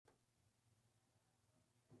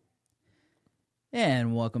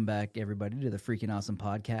And welcome back, everybody, to the Freaking Awesome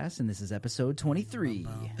Podcast, and this is episode 23.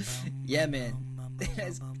 Yeah, man.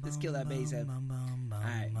 Let's kill that bass head. All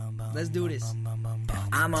right, let's do this.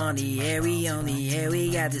 I'm on the air,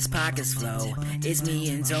 we got this pockets flow. It's me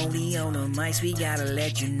and Tony on the mics, we gotta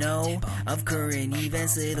let you know of current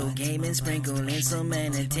events, little gaming, sprinkle in some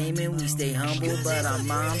entertainment. We stay humble, but our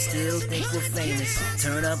moms still think we're famous.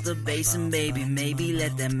 Turn up the bass and baby, maybe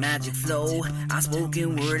let that magic flow. Our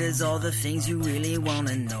spoken word is all the things you really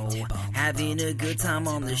wanna know. Having a good time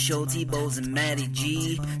on the show, T-Bows and Matty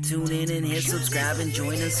G. Tune in and hit subscribe and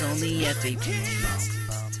join us on the FAP.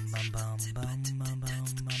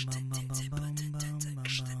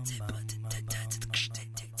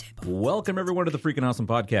 Welcome, everyone, to the Freaking Awesome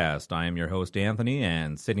Podcast. I am your host, Anthony,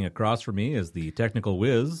 and sitting across from me is the technical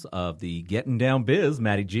whiz of the Getting Down Biz,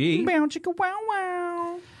 Matty G. Bow, chicka, wow,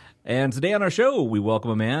 wow. And today on our show, we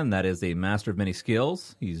welcome a man that is a master of many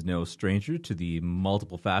skills. He's no stranger to the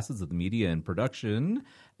multiple facets of the media and production,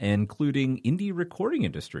 including indie recording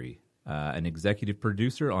industry. An executive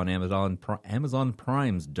producer on Amazon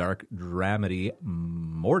Prime's dark dramedy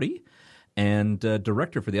Morty, and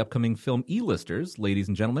director for the upcoming film E-Listers, ladies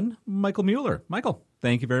and gentlemen, Michael Mueller. Michael,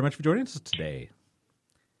 thank you very much for joining us today.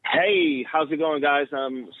 Hey, how's it going, guys?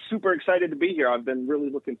 I'm super excited to be here. I've been really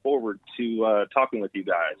looking forward to talking with you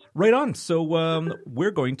guys. Right on. So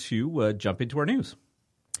we're going to jump into our news.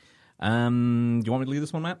 Do you want me to lead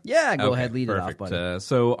this one, Matt? Yeah, go ahead, lead perfect. it off, buddy.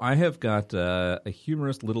 So I have got a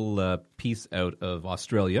humorous little piece out of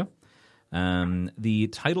Australia. The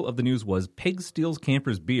title of the news was "Pig Steals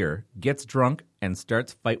Camper's Beer, Gets Drunk, and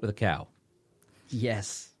Starts Fight with a Cow."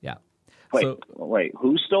 Yes. Yeah. Wait,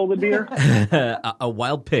 who stole the beer? a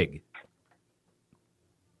wild pig.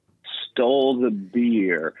 Stole the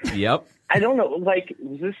beer. Yep. I don't know. Like,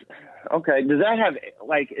 is this okay? Does that have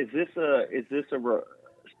is this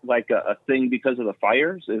a thing because of the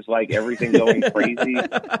fires? Is like everything going crazy?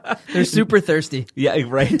 They're super thirsty. Yeah,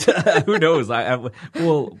 right. Who knows? Yeah.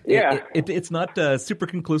 It's not super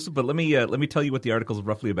conclusive, but let me tell you what the article is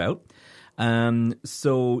roughly about.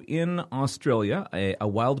 So in Australia, a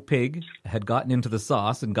wild pig had gotten into the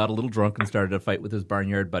sauce and got a little drunk and started a fight with his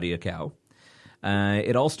barnyard buddy, a cow.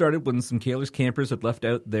 It all started when some careless campers had left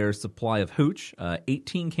out their supply of hooch,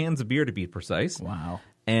 18 cans of beer to be precise. Wow.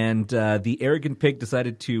 And the arrogant pig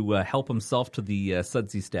decided to help himself to the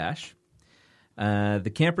sudsy stash.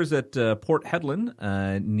 The campers at Port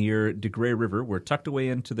Hedland near De Grey River were tucked away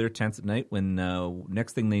into their tents at night when,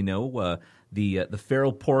 next thing they know, the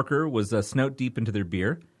feral porker was snout deep into their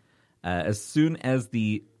beer. As soon as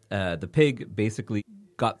the pig basically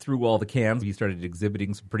got through all the cans, he started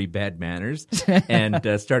exhibiting some pretty bad manners and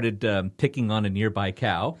started picking on a nearby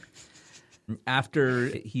cow. After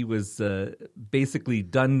he was basically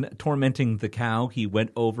done tormenting the cow, he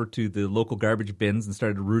went over to the local garbage bins and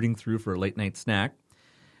started rooting through for a late-night snack.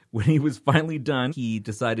 When he was finally done, he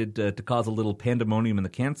decided to cause a little pandemonium in the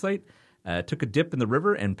campsite, took a dip in the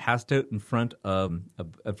river, and passed out in front of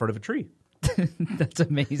a tree. That's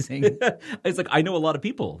amazing. It's like, I know a lot of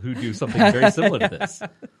people who do something very similar to this.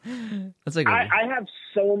 That's like I have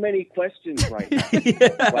so many questions right now.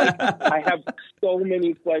 Like, I have so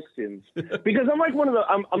many questions because I'm like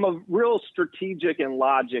I'm a real strategic and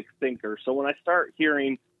logic thinker. So when I start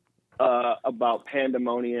hearing about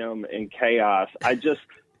pandemonium and chaos,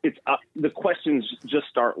 the questions just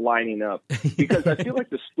start lining up because I feel like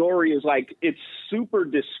the story is like, it's super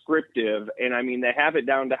descriptive. And I mean, they have it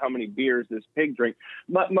down to how many beers this pig drank.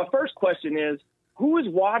 My first question is, who is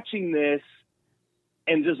watching this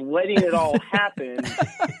and just letting it all happen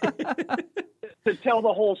to tell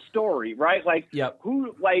the whole story, right? Like, yep.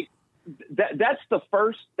 Who, like, that's the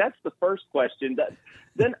first question.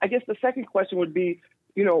 Then I guess the second question would be,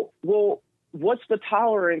 what's the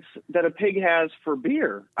tolerance that a pig has for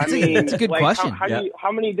beer? That's a good question.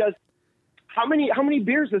 How many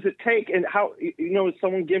beers does it take, and how is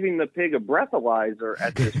someone giving the pig a breathalyzer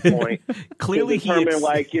at this point? Clearly, to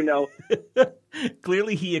determine,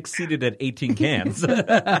 clearly he exceeded at 18 cans.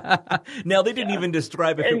 Now they didn't even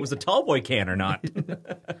describe if it was a tall boy can or not.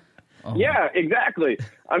 Oh. Yeah, exactly.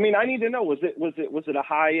 I mean, I need to know, was it a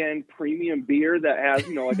high end premium beer that has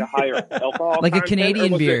like a higher alcohol like content, a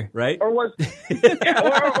Canadian beer, right? Or was it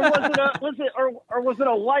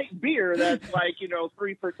a light beer that's like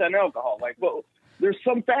 3% alcohol? Like, well, there's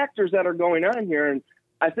some factors that are going on here, and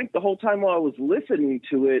I think the whole time while I was listening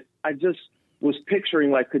to it, I just was picturing,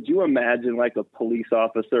 like, could you imagine like a police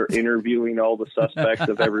officer interviewing all the suspects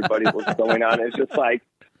of everybody what's going on? It's just like,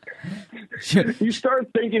 you start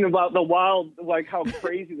thinking about the wild, like how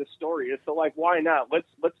crazy the story is. So like, why not? Let's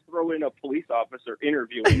throw in a police officer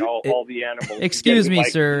interviewing all the animals. Excuse me,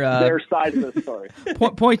 sir. Their side of the story.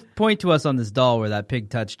 Point to us on this doll where that pig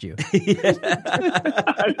touched you.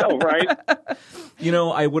 I know, right? You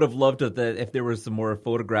know, I would have loved it that if there was some more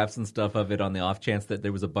photographs and stuff of it on the off chance that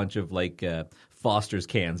there was a bunch of like Foster's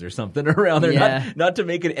cans or something around there. Yeah. Not to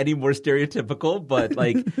make it any more stereotypical, but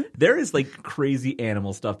like there is like crazy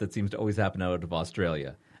animal stuff that seems to always happen out of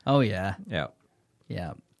Australia. Oh yeah,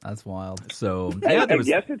 Yeah. That's wild. So I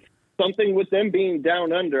guess it's something with them being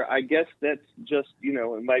down under. I guess that's just,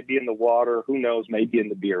 it might be in the water. Who knows? Maybe in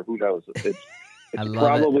the beer. Who knows? It's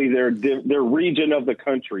probably their region of the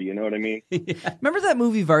country. You know what I mean? Remember that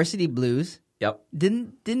movie Varsity Blues? Yep.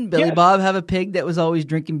 Didn't Billy Bob have a pig that was always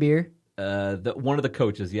drinking beer? One of the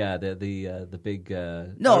coaches, the big.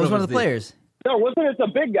 No, it was one of the players. No, wasn't it the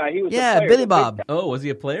big guy? He was yeah, the player, Billy Bob. Oh, was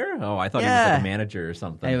he a player? Oh, I thought he was like a manager or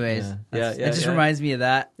something. Anyways, it just reminds me of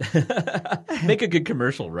that. Make a good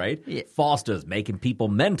commercial, right? Yeah. Foster's making people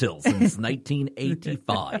mental since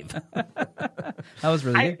 1985. That was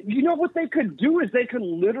really good. You know what they could do is they could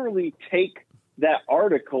literally take that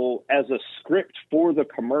article as a script for the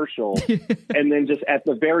commercial, and then just at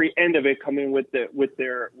the very end of it come in with their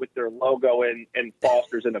logo and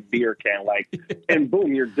Foster's in a beer can, and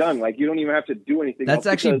boom, you're done. Like, you don't even have to do anything. That's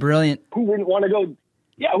actually brilliant. Who wouldn't want to go?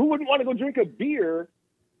 Yeah, who wouldn't want to go drink a beer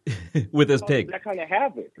with his pig? That kind of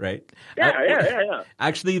habit, right? Yeah.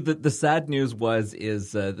 Actually, the sad news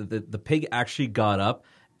is the pig actually got up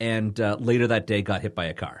and later that day got hit by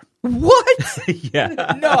a car. What? Yeah.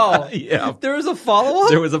 No. Yeah. There was a follow-up?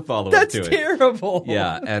 There was a follow-up That's to it. terrible.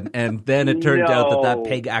 Yeah, and then it turned out that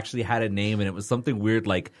pig actually had a name, and it was something weird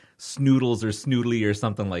like Snoodles or Snoodly or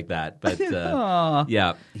something like that. But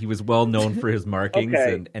yeah, he was well known for his markings,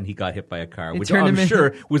 and he got hit by a car, which I'm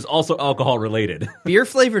sure was also alcohol-related.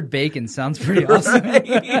 Beer-flavored bacon sounds pretty awesome.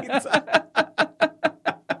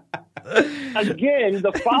 Again,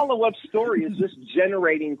 the follow-up story is just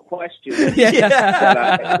generating questions.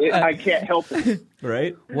 Yeah. I can't help it.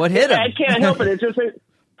 Right? What hit him? I can't help it. It's just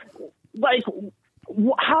like,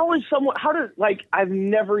 how does I've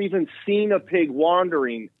never even seen a pig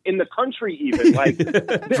wandering in the country even. Like,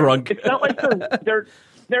 drunk. It's not like they're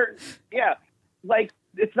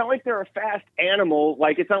it's not like they're a fast animal.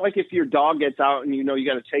 Like, it's not like if your dog gets out and you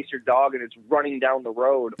got to chase your dog and it's running down the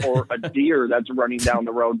road, or a deer that's running down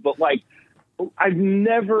the road. But like, I've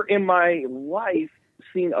never in my life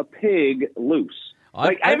seen a pig loose.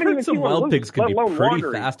 I've heard some wild pigs can be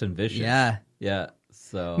pretty fast and vicious. Yeah.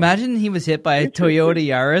 So imagine he was hit by a Toyota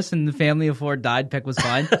Yaris and the family of four died. Pig was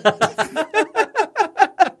fine. A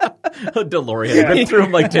DeLorean ripped through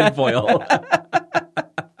him like tinfoil.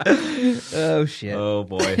 Oh shit! Oh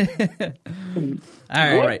boy!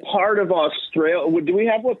 All right. What part of Australia? Do we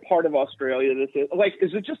have what part of Australia this is? Like,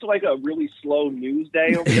 is it just like a really slow news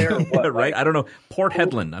day over there? Or what? Right? I don't know. Port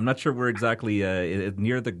Hedland. I'm not sure where exactly.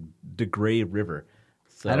 Near the De Grey River.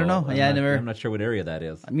 So I don't know. I'm not sure what area that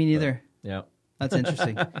is. Me neither. But, yeah, that's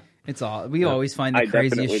interesting. It's all we always find the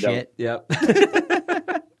craziest shit. Yep.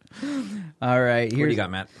 All right, what do you got,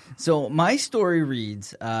 Matt? So my story reads,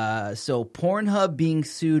 so Pornhub being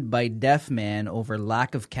sued by deaf man over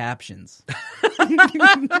lack of captions.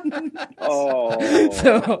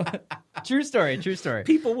 So, true story.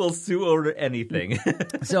 People will sue over anything.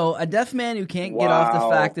 So a deaf man who can't get off the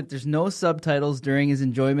fact that there's no subtitles during his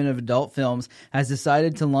enjoyment of adult films has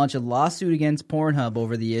decided to launch a lawsuit against Pornhub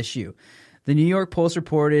over the issue. The New York Post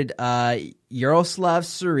reported Yaroslav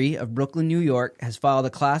Suri of Brooklyn, New York, has filed a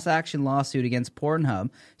class action lawsuit against Pornhub,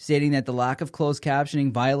 stating that the lack of closed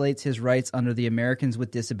captioning violates his rights under the Americans with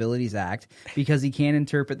Disabilities Act because he can't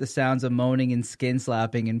interpret the sounds of moaning and skin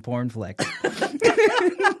slapping in porn flicks. Like,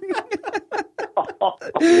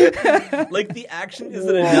 the action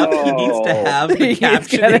isn't enough. He needs to have the captioning.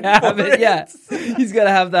 He's got to have it. Yeah, he's got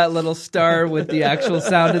to have that little star with the actual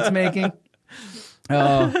sound it's making.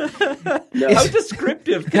 Oh, how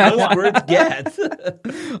descriptive can those words get?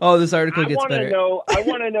 Oh, this article gets better. I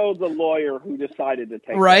want to know the lawyer who decided to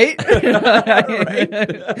take right.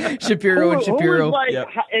 That. Shapiro and Shapiro.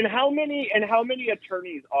 And how many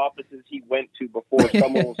attorneys' offices he went to before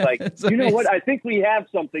someone was like, you know what? I think we have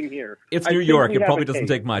something here. It's New York. It probably doesn't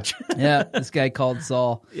take much. Yeah, this guy called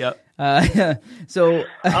Saul. Yep. So.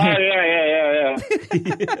 Yeah.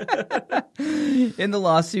 In the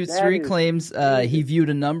lawsuit, Suri claims he viewed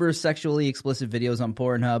a number of sexually explicit videos on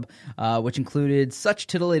Pornhub, which included such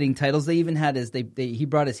titillating titles. They even had he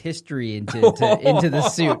brought his history into the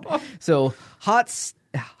suit. So hot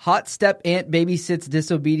step aunt babysits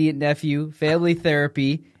disobedient nephew, family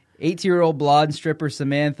therapy, 18-year-old blonde stripper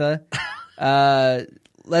Samantha,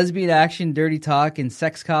 lesbian action, dirty talk, and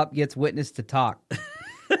sex cop gets witness to talk.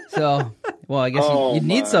 So, well, I guess you'd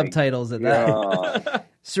need subtitles at that.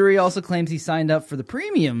 Suri also claims he signed up for the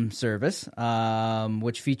premium service,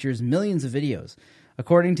 which features millions of videos.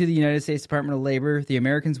 According to the United States Department of Labor, the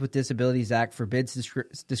Americans with Disabilities Act forbids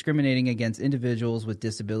discriminating against individuals with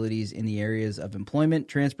disabilities in the areas of employment,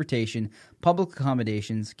 transportation, public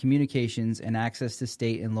accommodations, communications, and access to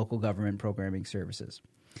state and local government programming services.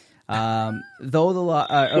 Though the law,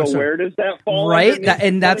 where does that fall? Right,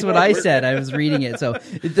 and that's what I said. I was reading it. So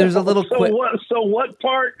there's a little. What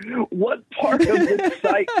part of the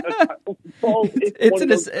site falls?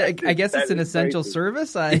 I guess it's an essential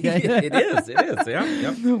service. It is. Yeah.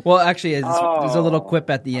 Yep. Well, actually, there's a little quip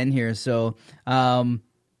at the end here. So,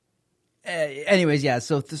 anyways, yeah.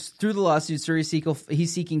 So through the lawsuit, Suri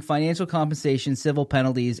he's seeking financial compensation, civil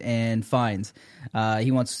penalties, and fines.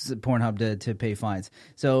 He wants Pornhub to pay fines.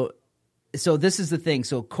 So this is the thing.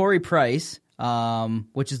 So Corey Price,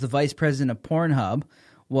 which is the vice president of Pornhub,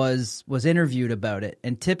 was interviewed about it.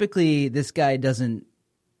 And typically this guy doesn't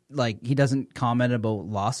comment about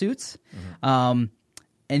lawsuits. Mm-hmm.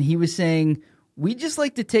 And he was saying, we'd just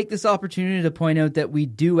like to take this opportunity to point out that we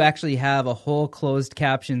do actually have a whole closed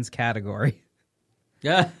captions category.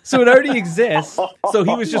 Yeah. So it already exists. So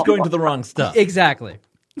he was just going to the wrong stuff. Exactly.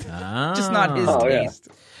 Just not his taste.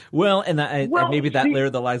 Yeah. Well, and maybe that there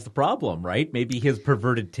lies the problem, right? Maybe his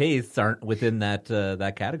perverted tastes aren't within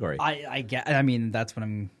that category. I mean, that's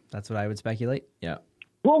what I would speculate. Yeah.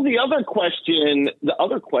 Well, the other question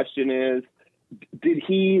is, did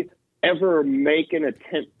he ever make an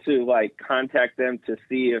attempt to contact them to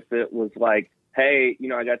see if it was hey,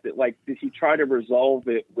 I got the, did he try to resolve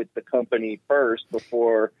it with the company first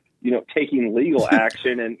before, taking legal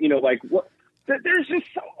action? And, what? There's just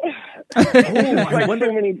so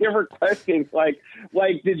many different questions.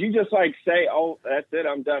 Did you just say, "Oh, that's it,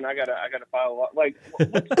 I'm done. I gotta file"? What's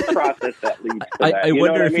the process that leads to that? I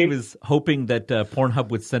wonder if he was hoping that Pornhub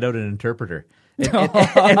would send out an interpreter and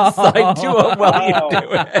sign to him while you do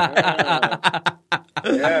it.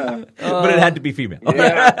 Yeah, but it had to be female.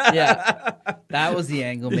 Yeah, that was the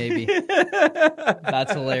angle. Maybe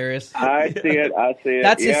that's hilarious. I see it.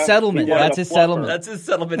 That's his settlement. That's his settlement. That's his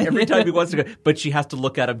settlement. Every time he wants to go, but she has to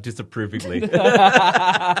look at him disapprovingly.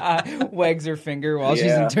 Wags her finger while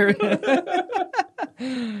she's interpreting.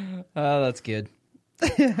 Oh, that's good.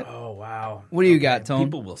 Oh wow! What do you got, Tone?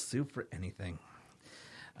 People will sue for anything.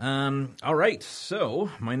 All right. So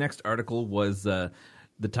my next article was.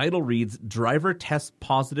 The title reads, "Driver tests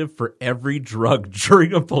positive for every drug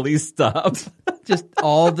during a police stop." Just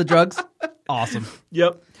all the drugs? Awesome.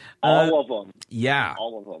 Yep. All of them. Yeah.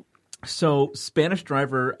 All of them. So, Spanish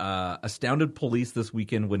driver astounded police this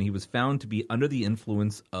weekend when he was found to be under the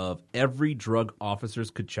influence of every drug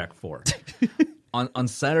officers could check for. On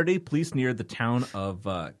Saturday, police near the town of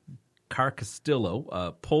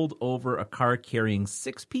Carcastillo pulled over a car carrying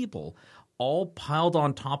 6 people, all piled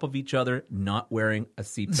on top of each other, not wearing a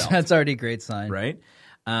seatbelt. That's already a great sign. Right?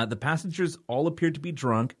 The passengers all appeared to be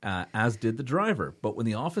drunk, as did the driver. But when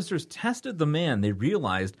the officers tested the man, they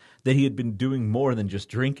realized that he had been doing more than just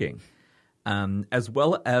drinking. As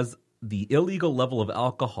well as the illegal level of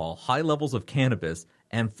alcohol, high levels of cannabis,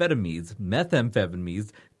 amphetamines,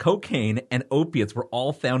 methamphetamines, cocaine, and opiates were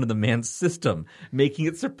all found in the man's system, making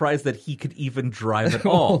it surprised that he could even drive at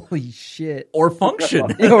all. Holy shit. Or function.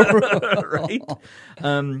 Right?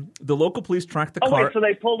 The local police tracked the car. Oh, wait, so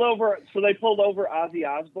they pulled over Ozzy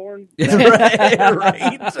Osbourne?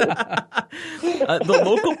 Right. The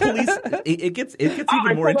local police, it gets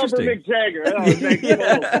even more interesting. Mick Jagger.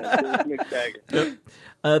 Mick Jagger. Yep.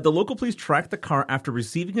 The local police tracked the car after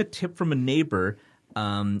receiving a tip from a neighbor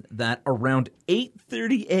that around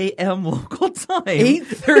 8:30 a.m. local time,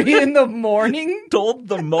 8:30 in the morning, told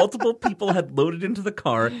the multiple people had loaded into the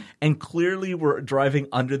car and clearly were driving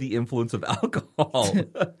under the influence of alcohol.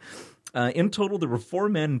 In total, there were 4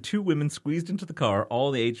 men and 2 women squeezed into the car,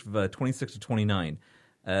 all the age of 26 to 29.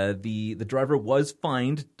 The driver was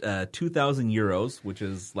fined 2,000 euros, which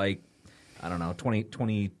is I don't know,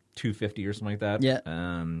 250 or something like that. Yeah.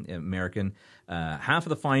 American. Half of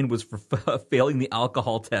the fine was for failing the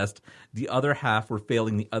alcohol test. The other half were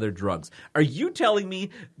failing the other drugs. Are you telling me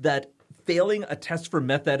that failing a test for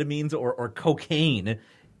methamphetamines or cocaine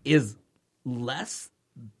is less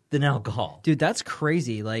than alcohol? Dude, that's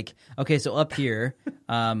crazy. Okay, so up here,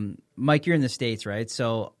 Mike, you're in the States, right?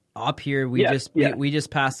 So up here, we just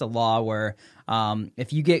passed a law where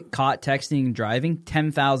if you get caught texting and driving,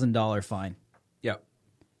 $10,000 fine. Yeah.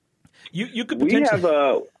 You could potentially... We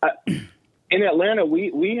have in Atlanta,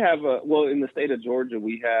 we have in the state of Georgia,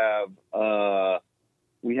 we have a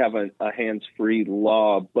hands-free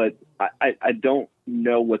law, but I don't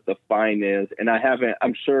know what the fine is, and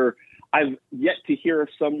I'm sure I've yet to hear of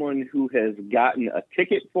someone who has gotten a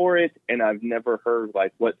ticket for it, and I've never heard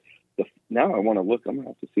like what. Now I want to look. I'm gonna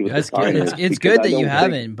have to see what the fine is. It's good that you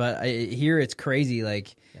haven't, but I hear it's crazy.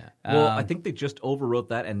 Like, well, I think they just overwrote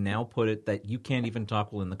that and now put it that you can't even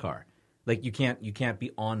talk while in the car. Like you can't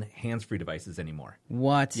be on hands-free devices anymore.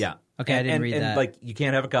 What? Yeah. Okay, I didn't read that. And like you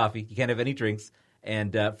can't have a coffee, you can't have any drinks,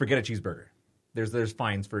 and forget a cheeseburger. There's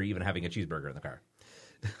fines for even having a cheeseburger in the car.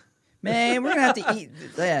 Man, we're gonna have to eat.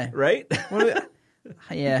 Yeah. Right?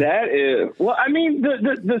 Yeah. That is. Well, I mean,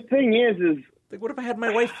 the thing is. Like, what if I had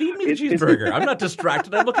my wife feed me the cheeseburger? I'm not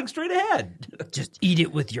distracted. I'm looking straight ahead. Just eat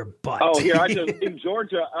it with your butt. Oh, here in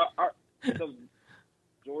Georgia,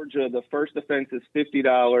 Georgia, the first offense is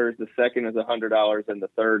 $50, the second is $100, and the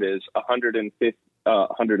third is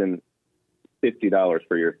 $150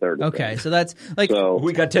 for your third offense. Okay, so that's like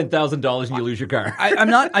we got $10,000 and you lose your car.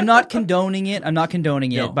 I'm not condoning it. I'm not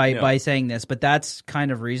condoning it by saying this, but that's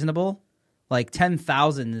kind of reasonable. Like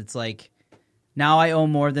 $10,000, it's like. Now I owe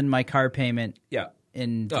more than my car payment. Yeah.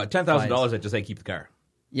 In $10,000, I just say keep the car.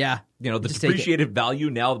 Yeah. You know, the depreciated value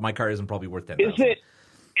now, my car isn't probably worth $10,000. Is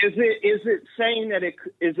it saying that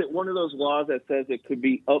is it one of those laws that says it could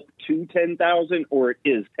be up to 10,000 or it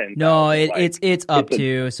is 10,000? No, it's up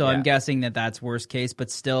to. So I'm guessing that's worst case, but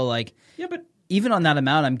still like. Yeah, but. Even on that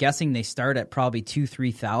amount, I'm guessing they start at probably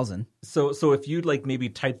 2,000-3,000. So if you'd like maybe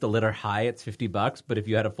type the letter hi, it's $50. But if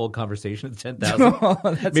you had a full conversation, it's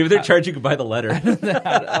 $10,000. Maybe they're charging you by the letter.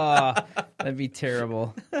 That'd be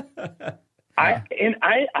terrible. I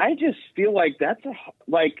just feel like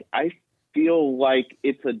I feel like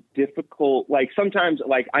it's a difficult. Like sometimes,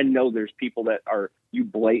 like I know there's people that you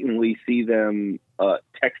blatantly see them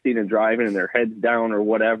texting and driving and their heads down or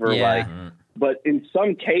whatever. Yeah. Like. But in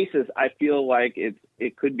some cases, I feel like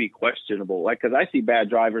it could be questionable. Like, because I see bad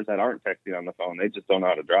drivers that aren't texting on the phone; they just don't know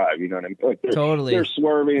how to drive. You know what I mean? Like Totally, they're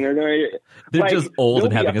swerving. They're just old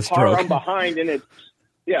and having a stroke. I'm behind, and it's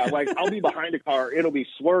like I'll be behind a car, it'll be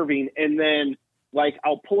swerving, and then like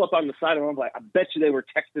I'll pull up on the side, and I'm like, I bet you they were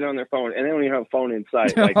texting on their phone, and they don't even have a phone in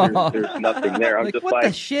sight. Like there's nothing there. I'm just what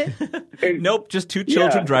the shit? Nope, just two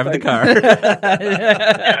children driving the car.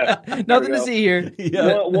 Nothing to see here.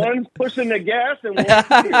 Yeah. One's pushing the gas and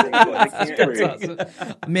one's steering. Awesome.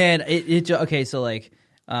 Man, okay. So like,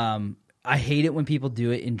 I hate it when people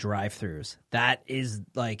do it in drive-throughs. That is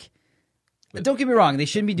like. Don't get me wrong; they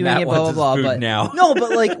shouldn't be doing it. Blah blah blah. But now. No,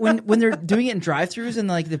 but like when they're doing it in drive-throughs and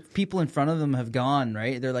like the people in front of them have gone,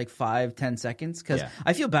 right? They're like 5-10 seconds because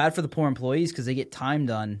I feel bad for the poor employees because they get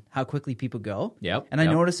timed on how quickly people go. Yep. And I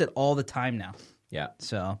notice it all the time now. Yeah.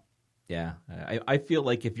 So. Yeah, I feel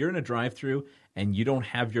like if you're in a drive-through and you don't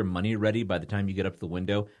have your money ready by the time you get up to the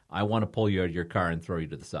window, I want to pull you out of your car and throw you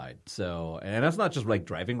to the side. So, and that's not just like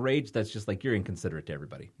driving rage; that's just like you're inconsiderate to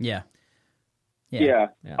everybody. Yeah.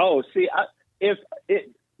 Oh, see, if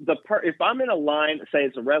I'm in a line, say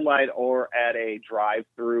it's a red light or at a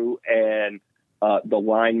drive-through, and the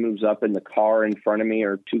line moves up in the car in front of me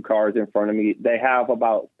or two cars in front of me, they have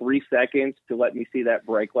about 3 seconds to let me see that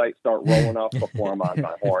brake light start rolling off before I'm on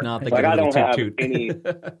my horn. Like I don't have any.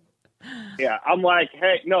 Yeah, I'm like,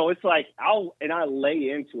 hey, no, it's like I lay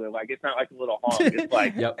into it. Like it's not like a little honk. It's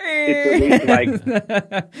like it's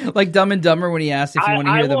like like Dumb and Dumber when he asked if you want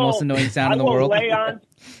to hear the most annoying sound in the world.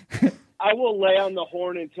 I will lay on the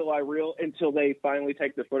horn until they finally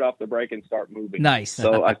take their foot off the brake and start moving. Nice.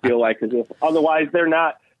 So I feel like as if otherwise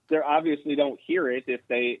they obviously don't hear it if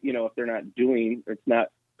they're not doing, it's not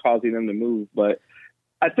causing them to move. But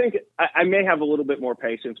I think I may have a little bit more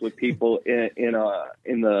patience with people in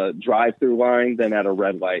the drive-through line than at a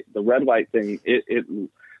red light. The red light thing,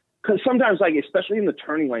 because sometimes, like especially in the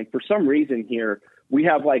turning lane, for some reason here we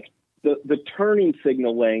have like the turning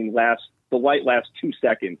signal lane the light lasts 2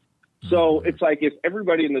 seconds. So it's like if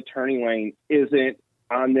everybody in the turning lane isn't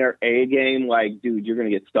on their A game, like dude, you're gonna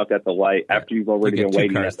get stuck at the light after you've already been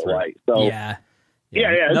waiting at the light. So yeah.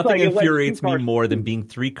 Nothing infuriates me more than being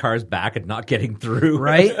 3 cars back and not getting through.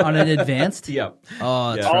 Right? On an advanced? Yep.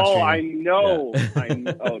 Oh, it's frustrating. I know.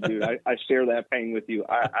 Yeah. Oh, dude, I share that pain with you.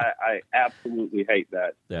 I absolutely hate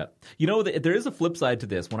that. Yeah. You know, there is a flip side to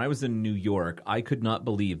this. When I was in New York, I could not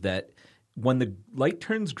believe that when the light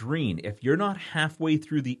turns green, if you're not halfway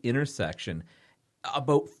through the intersection,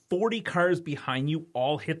 about 40 cars behind you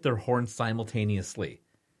all hit their horn simultaneously.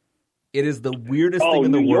 It is the weirdest thing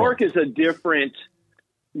in the world. New York is a different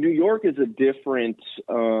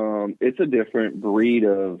it's a different breed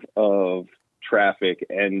of traffic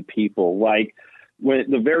and people. Like when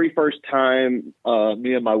the very first time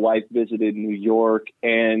me and my wife visited New York,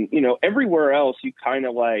 and everywhere else you kind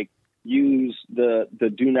of like use the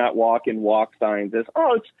do not walk and walk signs as,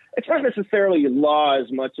 it's not necessarily law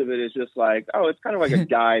as much of it is just like, it's kind of like a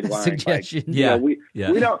guideline. Suggestion. Like, we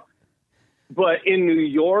don't, but in New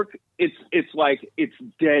York, it's like, it's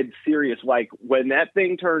dead serious. Like when that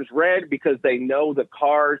thing turns red, because they know the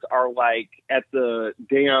cars are like at the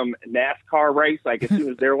damn NASCAR race, like as soon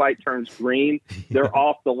as their light turns green, they're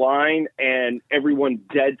off the line and everyone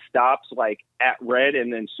dead stops like at red.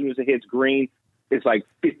 And then as soon as it hits green, it's like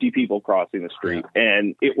 50 people crossing the street.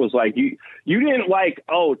 And it was like, you didn't like,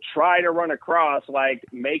 try to run across, like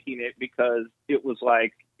making it, because it was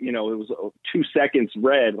like, it was 2 seconds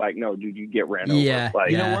red. Like, no, dude, you get ran over.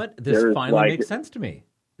 Like, you know what? This finally makes sense to me.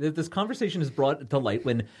 This conversation is brought to light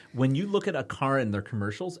when you look at a car in their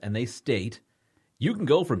commercials and they state, you can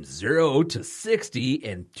go from 0 to 60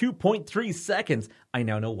 in 2.3 seconds. I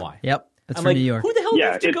now know why. Yep. That's I'm from like, New York. Who the hell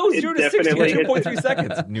needs to go 0 to 60 in 2.3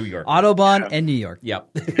 seconds? New York. Autobahn and New York. Yep.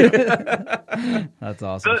 That's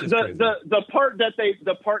awesome. The part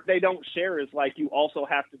they don't share is like you also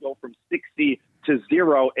have to go from 60 to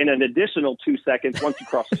 0 in an additional 2 seconds once you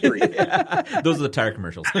cross the street. Those are the tire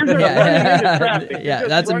commercials. Yeah,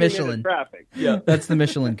 that's a Michelin. Yeah, that's the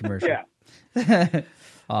Michelin commercial. Yeah.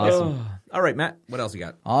 Awesome. All right, Matt, what else you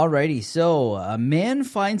got? Alrighty, so a man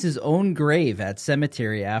finds his own grave at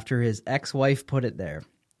cemetery after his ex-wife put it there.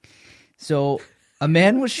 So a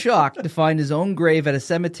man was shocked to find his own grave at a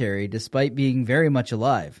cemetery despite being very much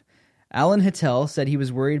alive. Alan Hittel said he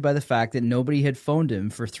was worried by the fact that nobody had phoned him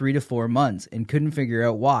for 3 to 4 months and couldn't figure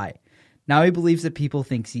out why. Now he believes that people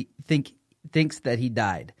thinks that he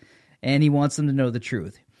died, and he wants them to know the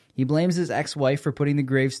truth. He blames his ex-wife for putting the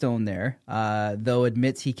gravestone there, though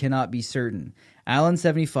admits he cannot be certain. Alan,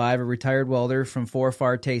 75, a retired welder from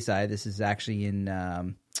Forfar Tayside. This is actually in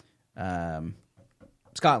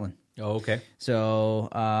Scotland. Oh, okay. So,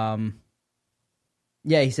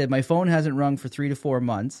 he said, my phone hasn't rung for 3 to 4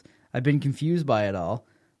 months. I've been confused by it all,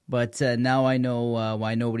 but now I know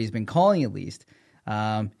why nobody's been calling at least.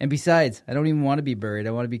 And besides, I don't even want to be buried.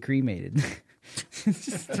 I want to be cremated.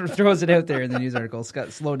 Just throws it out there in the news article.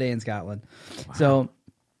 Slow day in Scotland. Wow. So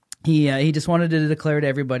he just wanted to declare to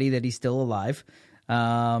everybody that he's still alive,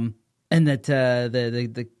 and that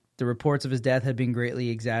the reports of his death had been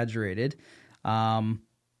greatly exaggerated.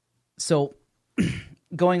 So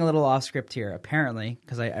going a little off script here, apparently,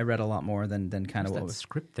 because I read a lot more than kind of what was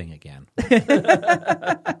script thing again. Why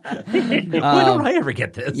don't I ever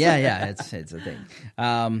get this? Yeah, it's a thing.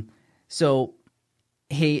 So.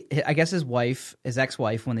 I guess his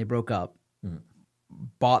ex-wife, when they broke up,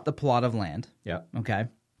 bought the plot of land. Yeah. Okay.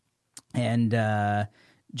 And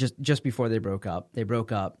just before they broke up.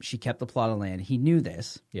 She kept the plot of land. He knew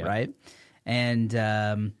this, right?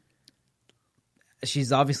 And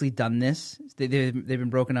she's obviously done this. They've been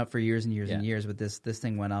broken up for years and years and years, but this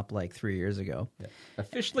thing went up like 3 years ago. Yeah.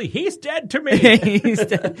 Officially, he's dead to me. He's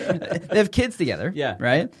dead. They have kids together. Yeah.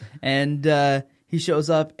 Right? And he shows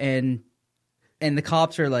up and the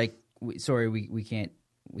cops are like, sorry, we can't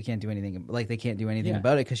do anything. Like, they can't do anything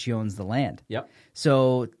about it because she owns the land. Yep.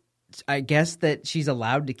 So I guess that she's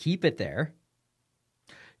allowed to keep it there,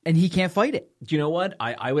 and he can't fight it. Do you know what?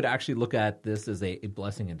 I would actually look at this as a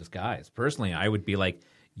blessing in disguise. Personally, I would be like,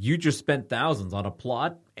 you just spent thousands on a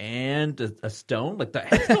plot and a stone. Like, the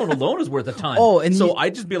headstone alone is worth a ton. Oh, and so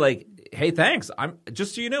I'd just be like, hey, thanks. I'm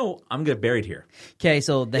just so you know, I'm going to get buried here. Okay,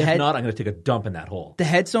 so if not, I'm going to take a dump in that hole. The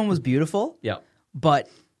headstone was beautiful. Yeah. But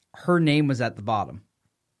her name was at the bottom.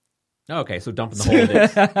 Okay, so dump in the hole it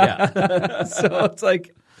is. Yeah. So it's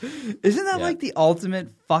like, isn't that like the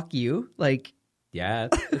ultimate fuck you? Like, yeah,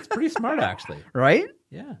 it's pretty smart actually. Right?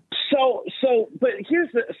 Yeah. But here's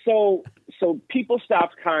so people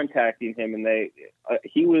stopped contacting him, and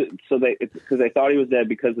because they thought he was dead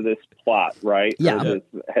because of this plot, right? Yeah. Or this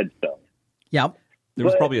headstone. Yep. There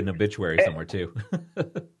was probably an obituary somewhere too.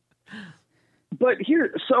 But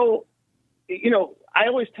here, so. I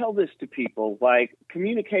always tell this to people, like,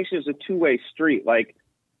 communication is a two-way street. Like,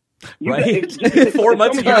 right? 4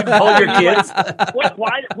 months ago, you call your kids. What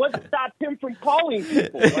stopped him from calling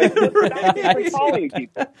people? Like, what stopped him from calling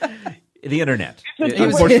people? The internet.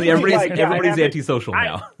 Unfortunately, everybody's antisocial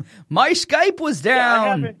now. My Skype was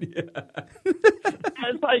down.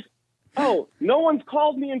 It's like, no one's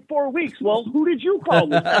called me in 4 weeks. Well, who did you call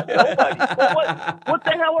this time? Nobody. Well, what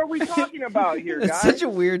the hell are we talking about here, guys? It's such a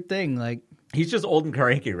weird thing. Like, he's just old and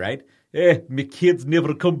cranky, right? My kids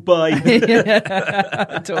never come by.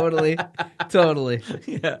 Totally.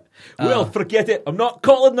 Yeah. Well, forget it. I'm not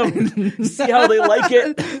calling them. See how they like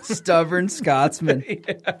it. Stubborn Scotsman.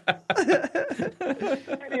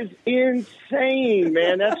 That is insane,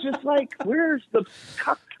 man. That's just like, where's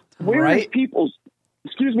people's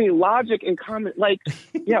logic and common, like,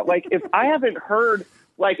 yeah, like if I haven't heard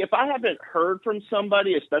from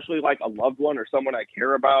somebody, especially like a loved one or someone I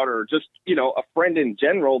care about, or just, a friend in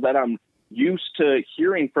general that I'm used to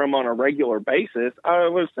hearing from on a regular basis, I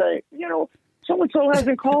would say, so-and-so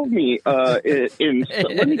hasn't called me let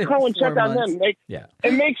me call and check on them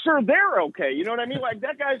and make sure they're okay. You know what I mean? Like,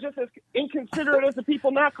 that guy's just as inconsiderate as the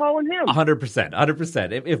people not calling him.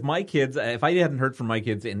 100%. If my kids, if I hadn't heard from my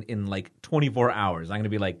kids in like 24 hours, I'm going to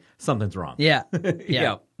be like, something's wrong. Yeah.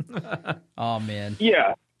 Oh, man.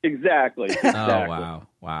 Yeah, exactly. Oh,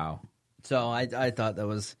 wow. So I thought that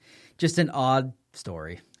was just an odd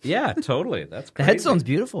story. Yeah, totally. That's crazy. The headstone's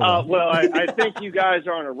beautiful. Well, I think you guys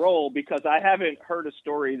are on a roll because I haven't heard a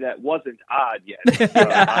story that wasn't odd yet.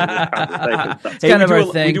 On this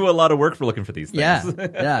conversation. We do a lot of work for looking for these things.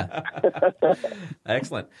 Yeah.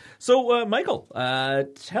 Excellent. So, Michael,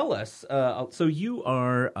 tell us. So you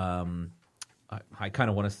are. I kind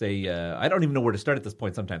of want to say I don't even know where to start at this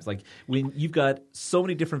point. Sometimes, like when you've got so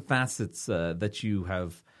many different facets that you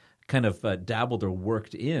have kind of dabbled or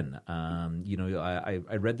worked in.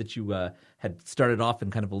 I read that you had started off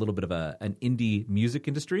in kind of a little bit of an indie music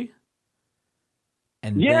industry.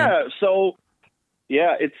 And I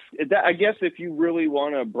guess if you really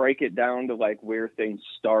want to break it down to like where things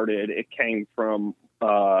started, it came from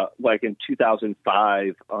like in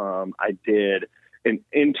 2005. I did an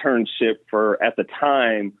internship for, at the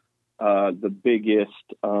time, the biggest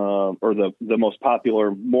or the most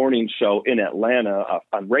popular morning show in Atlanta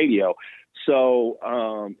on radio. So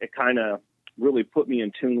it kind of really put me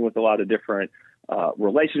in tune with a lot of different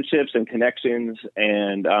relationships and connections.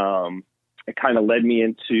 And it kind of led me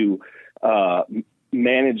into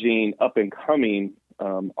managing up and coming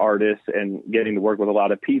artists and getting to work with a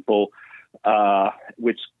lot of people,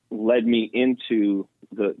 which led me into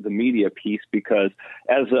the media piece, because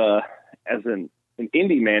as an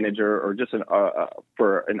indie manager, or just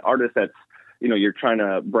for an artist that's, you're trying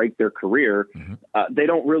to break their career, they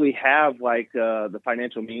don't really have like the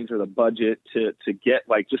financial means or the budget to get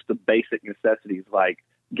like just the basic necessities, like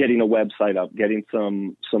getting a website up, getting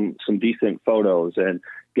some decent photos, and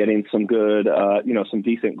getting some good, some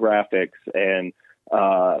decent graphics and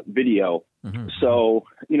video. So,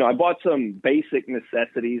 I bought some basic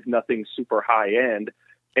necessities, nothing super high end,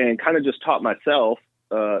 and kind of just taught myself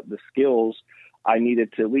the skills I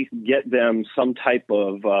needed to at least get them some type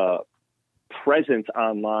of presence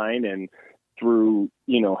online, and through,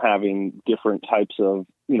 having different types of,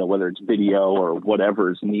 whether it's video or whatever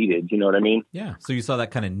is needed. You know what I mean? Yeah. So you saw that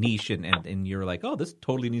kind of niche and you're like, oh, this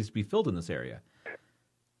totally needs to be filled in this area.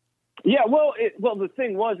 Yeah. Well, the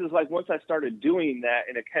thing was like, once I started doing that,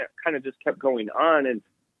 and it kind of just kept going on, and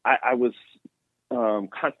I was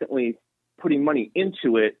constantly putting money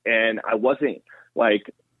into it, and I wasn't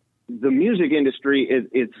like, the music industry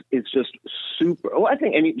it's just super. Well, I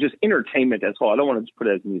think just entertainment as whole. I don't want to just put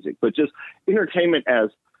it as music, but just entertainment as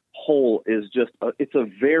whole is just it's a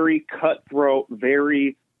very cutthroat,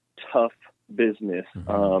 very tough business.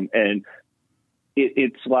 And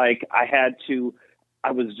it's like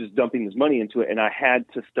I was just dumping this money into it, and I had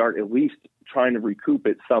to start at least trying to recoup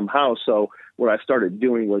it somehow. So what I started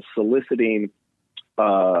doing was soliciting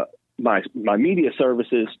my media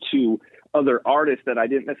services to other artists that I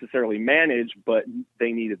didn't necessarily manage, but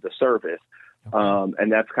they needed the service. Okay. And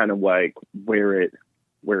that's kind of like where it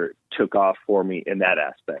took off for me in that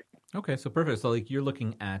aspect. Okay, so perfect. So like you're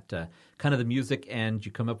looking at kind of the music, and you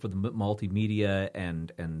come up with the multimedia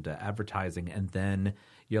and advertising, and then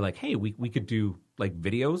you're like, hey, we could do like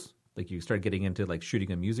videos. Like you start getting into like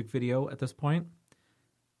shooting a music video at this point.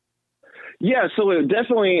 Yeah, so it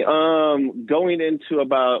definitely going into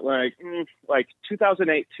about like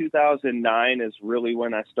 2008, 2009 is really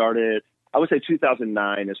when I started. I would say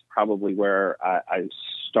 2009 is probably where I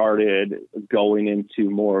started going into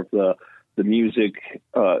more of the music,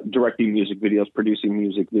 directing music videos, producing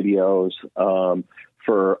music videos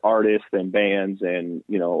for artists and bands, and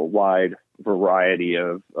a wide variety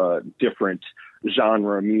of different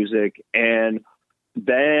genre music. And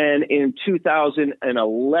then in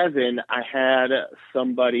 2011, I had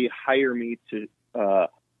somebody hire me to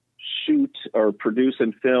shoot or produce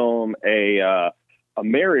and film a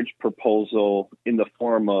marriage proposal in the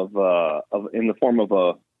form of a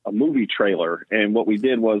movie trailer. And what we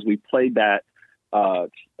did was we played that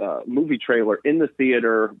movie trailer in the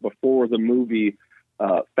theater before the movie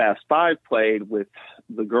Fast Five played, with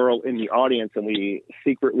the girl in the audience, and we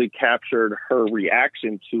secretly captured her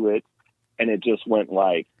reaction to it. And it just went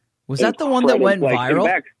like. Was that the one that went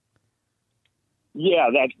viral? Yeah,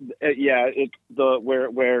 it's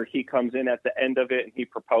where he comes in at the end of it and he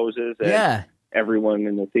proposes. And, yeah. everyone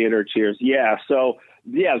in the theater cheers. Yeah. So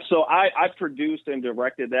I produced and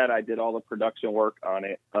directed that. I did all the production work on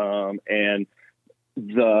it. And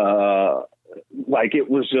it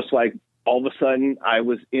was just like all of a sudden I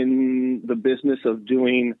was in the business of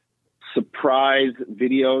doing surprise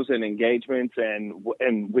videos and engagements and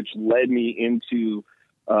which led me into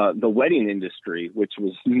the wedding industry, which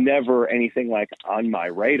was never anything like on my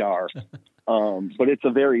radar. But it's a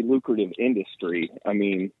very lucrative industry. I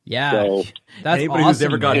mean, yeah, so that's anybody awesome, who's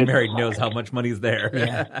ever gotten man. married knows how much money's there.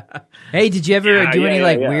 Yeah. Hey, did you ever do any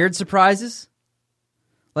weird surprises?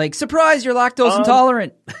 Like, surprise, you're lactose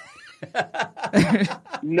intolerant.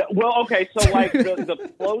 No, well, okay, so like the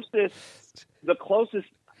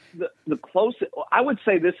closest, I would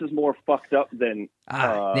say this is more fucked up than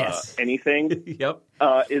yes. anything. Yep.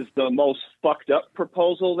 Is the most fucked up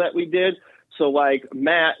proposal that we did. So like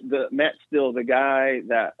Matt Still, the guy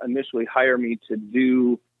that initially hired me to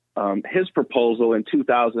do his proposal in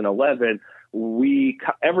 2011,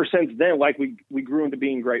 ever since then, like we grew into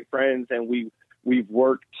being great friends, and we've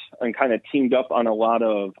worked and kind of teamed up on a lot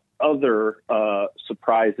of other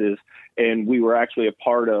surprises, and we were actually a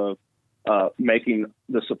part of making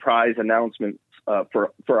the surprise announcements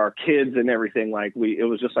for our kids and everything. Like it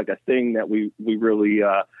was just like a thing that we really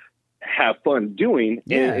have fun doing.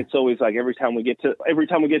 Yeah. And it's always like every time we get to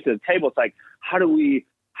the table, it's like, how do we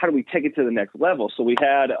take it to the next level? So we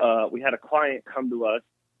had a client come to us,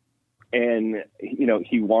 and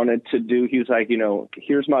he wanted to do. He was like,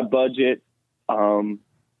 here's my budget.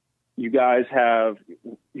 You guys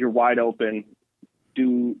you're wide open.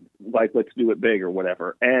 Let's do it big or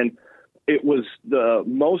whatever. And it was the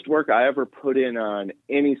most work I ever put in on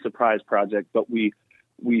any surprise project, but we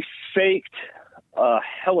faked a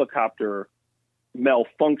helicopter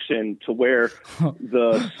malfunction to where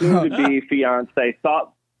the soon-to-be fiance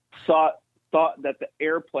thought that the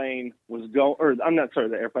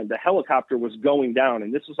helicopter was going down,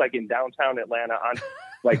 and this was like in downtown Atlanta.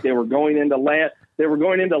 Like they were going into land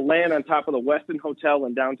on top of the Westin Hotel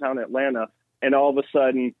in downtown Atlanta, and all of a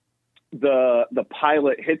sudden the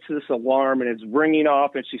pilot hits this alarm and it's ringing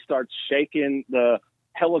off, and she starts shaking the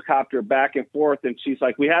helicopter back and forth, and she's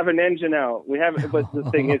like, we have an engine out. But the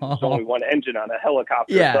thing is, there's only one engine on a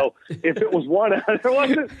helicopter. Yeah. So if it was one,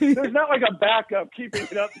 there's not like a backup keeping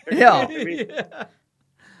it up there. Yeah. You know what I mean? Yeah.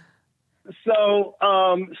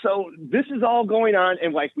 So this is all going on,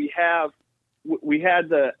 and like we had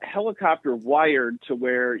the helicopter wired to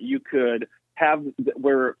where you could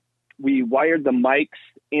where we wired the mics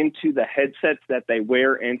into the headsets that they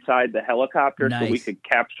wear inside the helicopter. Nice. So we could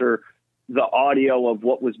capture the audio of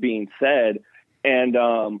what was being said. And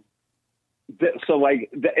and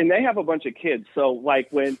they have a bunch of kids. So like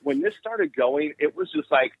when this started going, it was just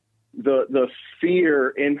like the fear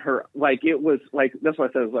in her, like it was like, that's why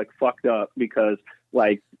I said it was like fucked up, because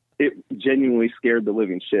like it genuinely scared the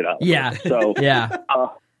living shit out of Yeah. her. So yeah.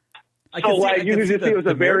 You can see it was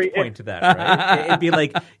a very point to that, right? It'd be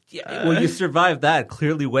like, well, you survived that.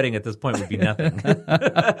 Clearly, wedding at this point would be nothing.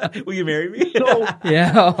 Will you marry me? So,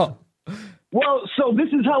 yeah. Well, so this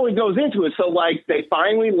is how it goes into it. So like they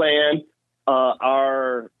finally land.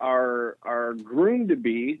 Our groom to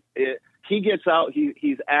be, he gets out.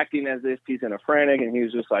 He's acting as if he's in a frantic, and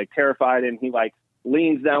he's just like terrified, and he like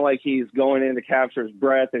leans down like he's going in to capture his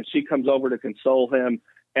breath, and she comes over to console him.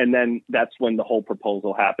 And then that's when the whole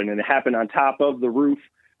proposal happened. And it happened on top of the roof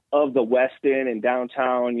of the Westin in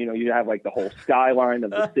downtown. You have like the whole skyline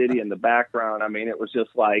of the city in the background. I mean, it was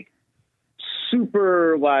just like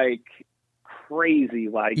super like crazy.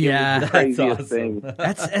 Like, yeah, it was the craziest awesome. thing.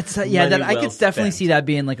 That's that I could definitely see that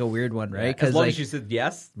being like a weird one, right? As long like, as she said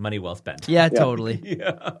yes, money well spent. Yeah, totally.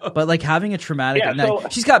 Yeah. But like having a traumatic,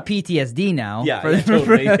 she's got PTSD now. Yeah,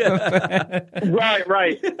 totally.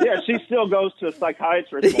 Right. Yeah, she still goes to a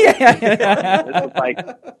psychiatrist. Yeah.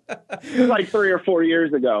 It was like 3 or 4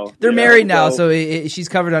 years ago. They're married now, so she's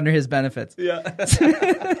covered under his benefits. Yeah.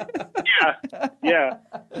 Yeah.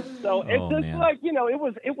 So it's just like,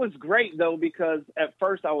 it was great though, because at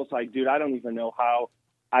first I was like, dude, I don't even know how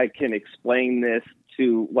I can explain this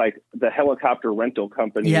to like the helicopter rental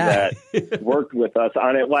company that worked with us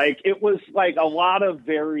on it. Like it was like a lot of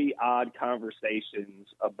very odd conversations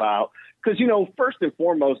about, because, first and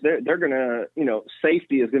foremost, they're going to,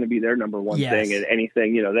 safety is going to be their number one thing in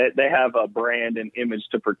anything. They have a brand and image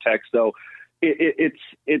to protect. So it's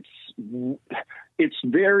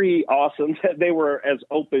very awesome that they were as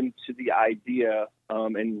open to the idea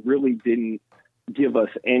and really did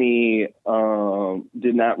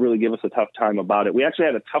not really give us a tough time about it. We actually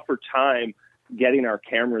had a tougher time getting our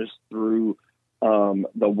cameras through the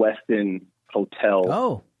Westin Hotel.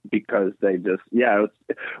 Oh. because they just,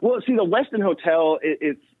 well, see, the Westin Hotel,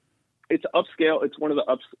 it's upscale. It's one of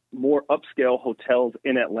the more upscale hotels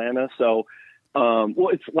in Atlanta. So,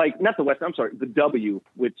 it's like, not the Westin, I'm sorry, the W,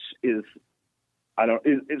 which is,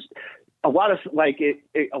 is a lot of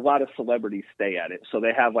a lot of celebrities stay at it. So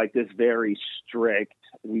they have like this very strict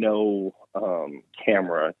no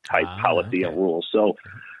camera type policy and rules. So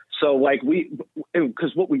like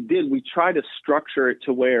because what we did, we tried to structure it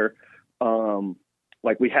to where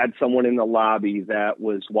like we had someone in the lobby that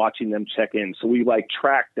was watching them check in. So we like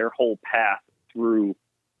tracked their whole path through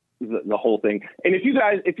the whole thing. And if you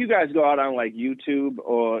guys go out on like YouTube,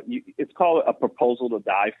 it's called A Proposal to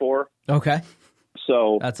Die For. Okay.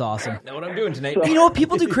 So that's awesome. Know what I'm doing tonight. You know what?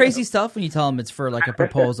 People do crazy stuff when you tell them it's for like a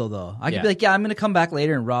proposal, though. I could be like, I'm going to come back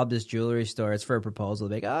later and rob this jewelry store. It's for a proposal.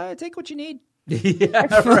 They're like, take what you need.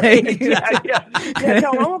 Yeah, right. Yeah,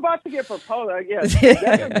 no, I'm about to get proposed. That's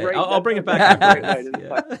great. I'll bring it back.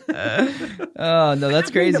 Oh no,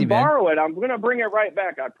 that's crazy, man. Borrow it. I'm gonna bring it right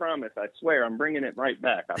back. I promise. I swear, I'm bringing it right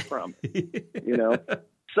back. I promise.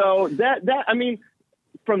 So that I mean,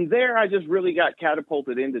 from there, I just really got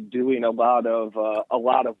catapulted into doing a lot of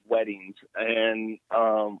weddings, and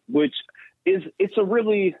which is it's a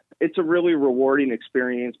really rewarding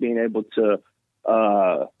experience being able to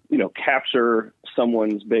capture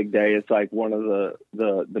someone's big day. It's like one of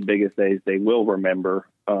the biggest days they will remember.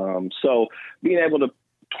 So being able to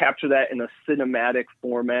capture that in a cinematic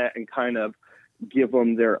format and kind of give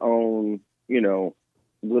them their own,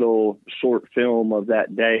 little short film of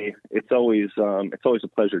that day. It's always a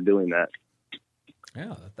pleasure doing that.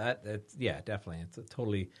 Yeah, that's definitely.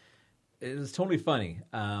 It's totally funny.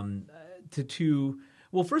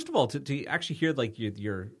 Well, first of all, to actually hear like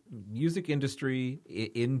your music industry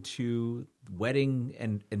into wedding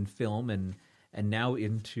and film and now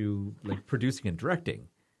into like producing and directing,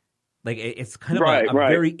 like it's kind of a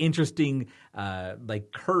very interesting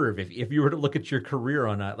like curve. If you were to look at your career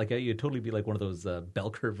on you'd totally be like one of those bell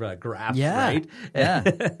curve graphs, right? Yeah,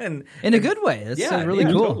 and in a good way. That's really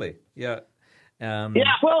cool. Totally. Yeah.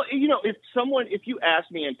 Well, if you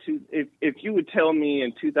asked me if you would tell me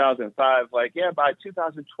in 2005, like, by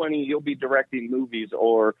 2020, you'll be directing movies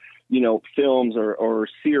or, films or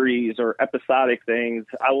series or episodic things,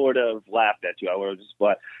 I would have laughed at you. I would have just,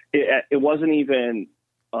 but it wasn't even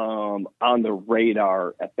on the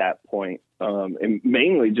radar at that point. And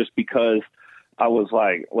mainly just because I was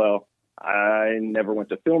like, well, I never went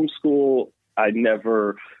to film school. I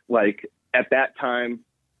never at that time,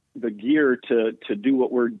 the gear to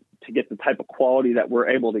do to get the type of quality that we're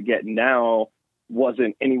able to get now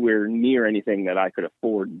wasn't anywhere near anything that I could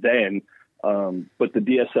afford then. But the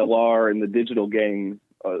DSLR and the digital game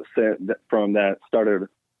from that started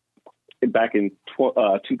back in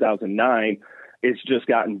 2009, it's just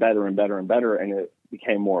gotten better and better and better, and it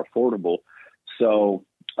became more affordable. So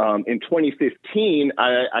in 2015,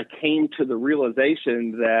 I came to the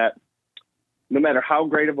realization that no matter how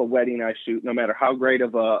great of a wedding I shoot, no matter how great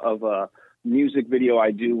of a music video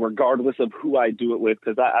I do, regardless of who I do it with,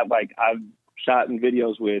 because I've shot in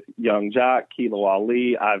videos with Young Jock, Kilo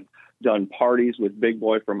Ali. I've done parties with Big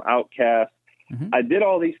Boy from Outkast. Mm-hmm. I did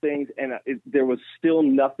all these things, and there was still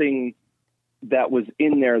nothing that was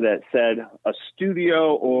in there that said a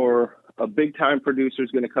studio or a big time producer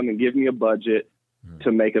is going to come and give me a budget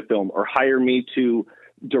to make a film or hire me to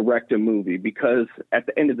direct a movie, because at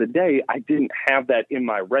the end of the day, I didn't have that in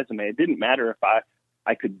my resume. It didn't matter if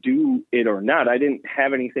I could do it or not. I didn't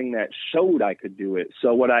have anything that showed I could do it.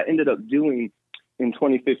 So what I ended up doing in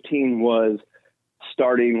 2015 was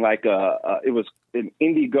starting it was an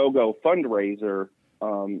Indiegogo fundraiser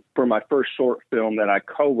for my first short film that I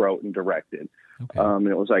co-wrote and directed. Okay. And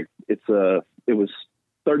it was it was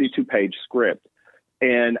 32-page script,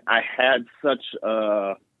 and I had such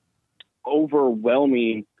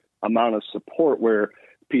overwhelming amount of support where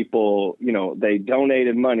people, they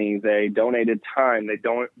donated money, they donated time, they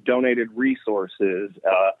donated resources,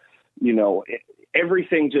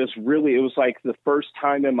 everything just really, it was like the first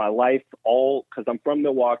time in my life, because I'm from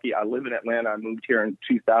Milwaukee, I live in Atlanta, I moved here in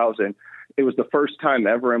 2000. It was the first time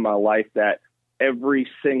ever in my life that every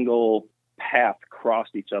single path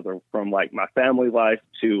crossed each other, from like my family life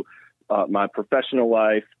to my professional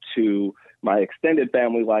life to my extended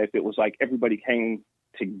family life. It was like everybody came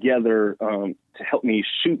together to help me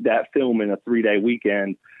shoot that film in a 3-day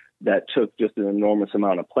weekend that took just an enormous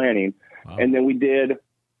amount of planning. Wow. And then we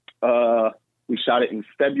shot it in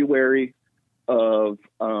February of,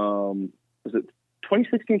 was it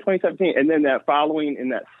 2016, 2017? And then in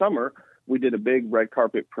that summer, we did a big red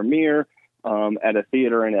carpet premiere at a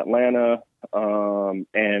theater in Atlanta.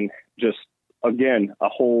 And just, again, a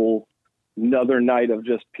whole another night of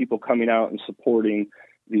just people coming out and supporting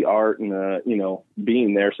the art and, you know,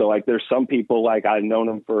 being there. So like, there's some people, like I've known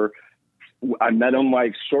them I met them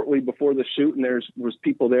like shortly before the shoot, and was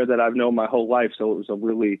people there that I've known my whole life. So it was a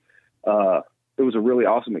really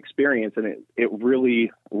awesome experience, and it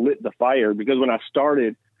really lit the fire, because when I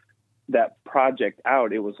started that project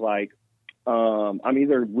out, it was like, I'm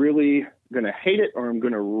either really going to hate it or I'm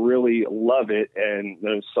going to really love it. And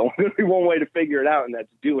there's only one way to figure it out, and that's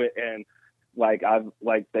do it. And like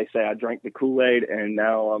they say, I drank the Kool-Aid, and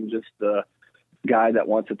now I'm just the guy that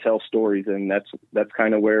wants to tell stories. And that's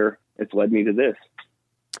kind of where it's led me to this.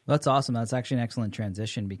 That's awesome. That's actually an excellent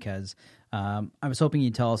transition, because I was hoping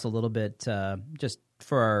you'd tell us a little bit, just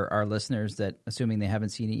for our listeners that, assuming they haven't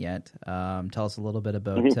seen it yet, tell us a little bit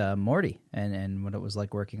about Morty and what it was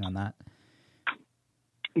like working on that.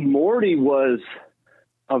 Morty was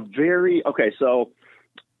so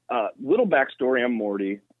little backstory on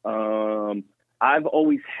Morty. I've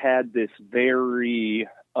always had this very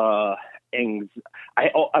I've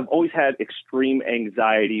always had extreme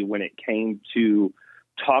anxiety when it came to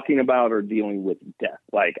talking about or dealing with death.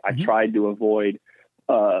 Like I tried to avoid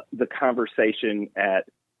the conversation at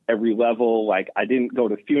every level. Like I didn't go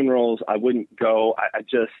to funerals. I wouldn't go. I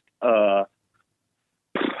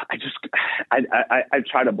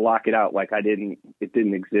try to block it out. Like it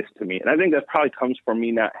didn't exist to me. And I think that probably comes from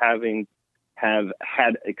me not having had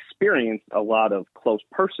experienced a lot of close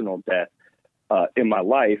personal death in my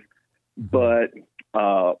life. But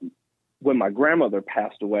when my grandmother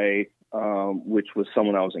passed away, which was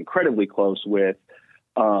someone I was incredibly close with,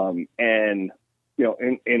 and you know,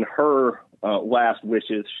 in her last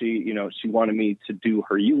wishes, she wanted me to do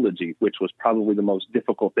her eulogy, which was probably the most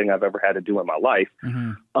difficult thing I've ever had to do in my life.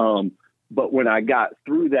 But when I got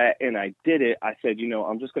through that and I did it, I said,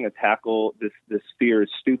 I'm just going to tackle this fear is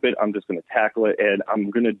stupid. I'm just going to tackle it. And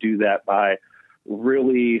I'm going to do that by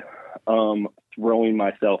really throwing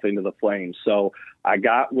myself into the flames. So I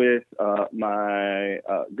got with my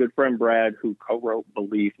good friend Brad, who co-wrote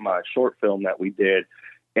Belief, my short film that we did.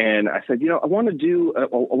 And I said, I want to do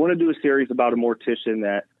a series about a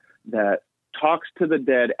mortician that talks to the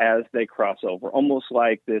dead as they cross over, almost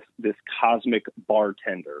like this cosmic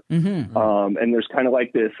bartender. And there's kind of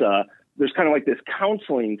like this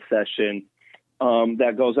counseling session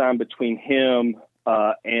that goes on between him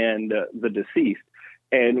and the deceased.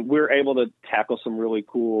 And we're able to tackle some really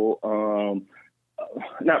cool,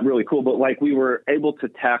 not really cool, but like we were able to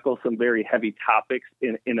tackle some very heavy topics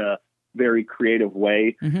in a very creative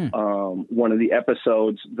way. One of the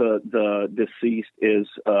episodes, the deceased is,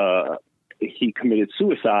 he committed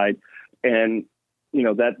suicide, and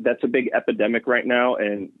that's a big epidemic right now.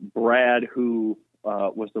 And Brad, who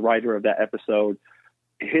was the writer of that episode,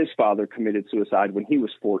 his father committed suicide when he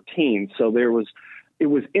was 14. So it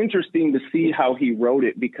was interesting to see how he wrote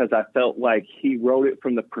it, because I felt like he wrote it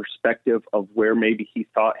from the perspective of where maybe he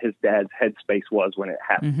thought his dad's headspace was when it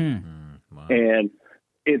happened. Wow. And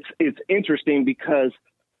it's interesting because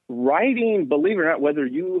writing, believe it or not, whether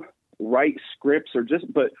you write scripts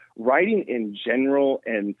but writing in general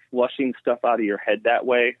and flushing stuff out of your head that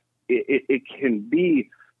way, it can be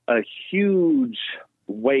a huge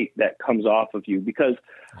weight that comes off of you, because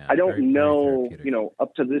I don't know,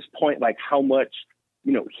 up to this point, like how much,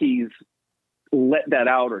 he's let that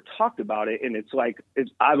out or talked about it. And it's like,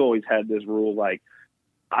 I've always had this rule, like,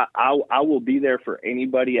 I will be there for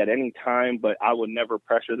anybody at any time, but I will never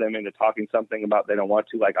pressure them into talking something about they don't want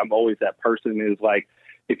to. Like, I'm always that person who's like,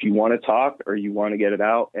 if you want to talk or you want to get it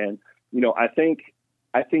out. And, I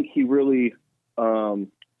think he really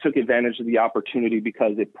took advantage of the opportunity,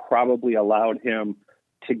 because it probably allowed him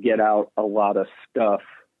to get out a lot of stuff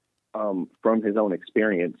from his own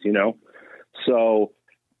experience, So,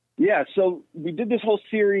 yeah, so we did this whole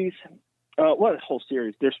series. Whole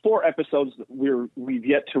series? There's 4 episodes we've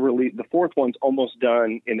yet to release. The 4th one's almost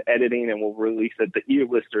done in editing, and we'll release it. The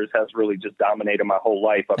E-listers has really just dominated my whole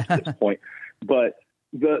life up to this point. But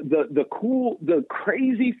the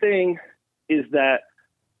crazy thing is that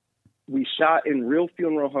we shot in real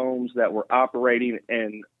funeral homes that were operating,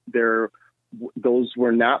 and those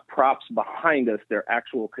were not props behind us. They're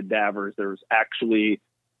actual cadavers. There's actually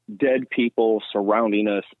dead people surrounding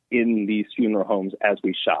us in these funeral homes as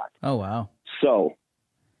we shot. Oh, wow. So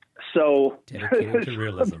dedicated to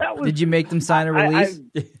realism. Did you make them sign a release?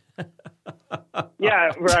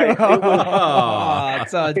 Yeah, right.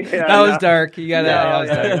 That was dark. You got that was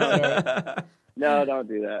dark. No, don't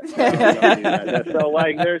do that. Don't do that.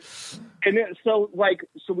 So like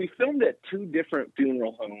so we filmed at 2 different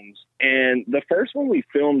funeral homes, and the first one we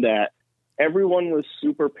filmed at, everyone was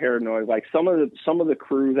super paranoid. Like some of the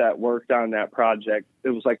crew that worked on that project, it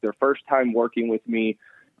was like their first time working with me.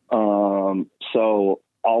 So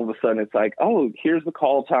all of a sudden it's like, oh, here's the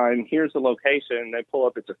call time, here's the location. They pull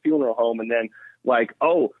up, it's a funeral home. And then like,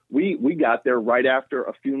 oh, we got there right after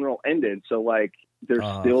a funeral ended. So like there's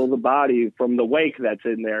still the body from the wake that's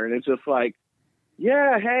in there. And it's just like,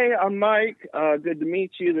 yeah, hey, I'm Mike. Good to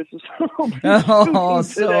meet you. This is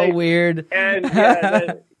so weird. And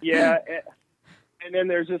and then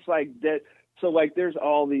there's just like that. So like there's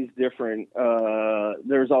all these different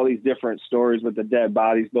stories with the dead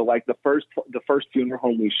bodies. But like the first funeral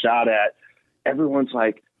home we shot at, everyone's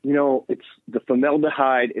like, you know, it's the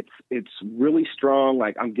formaldehyde. It's really strong.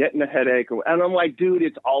 Like I'm getting a headache, and I'm like, dude,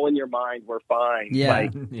 it's all in your mind. We're fine. Yeah,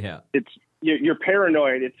 like, it's you're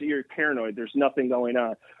paranoid. You're paranoid. There's nothing going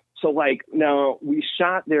on. So like now we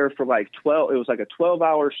shot there for like 12. It was like a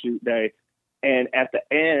 12-hour shoot day, and at the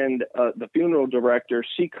end, the funeral director,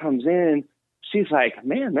 she comes in. She's like,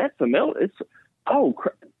 man, that formaldehyde.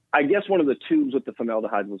 I guess one of the tubes with the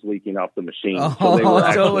formaldehyde was leaking off the machine. So it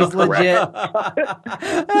was legit.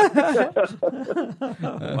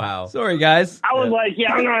 Wow. Sorry, guys. I was like,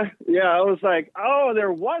 I was like, oh,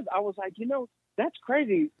 there was. I was like, you know, that's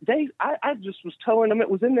crazy. I just was telling them it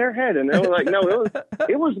was in their head, and they were like, no,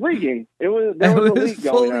 it was leaking. There was a leak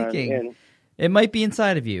going on. And it might be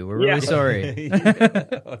inside of you. We're really sorry.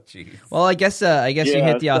 Oh, jeez. Well, I guess you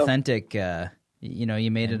hit the authentic.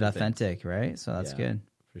 You made it authentic, right? So that's good.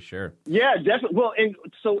 For sure. Yeah, definitely. Well, and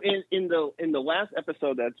so in the last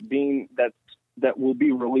episode that will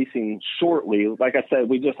be releasing shortly, like I said,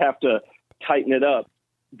 we just have to tighten it up.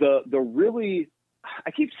 The really,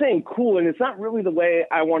 I keep saying cool, and it's not really the way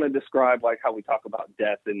I want to describe like how we talk about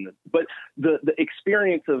death, but the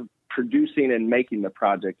experience of producing and making the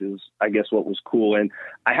project is, I guess, what was cool. And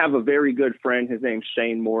I have a very good friend. His name's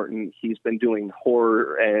Shane Morton. He's been doing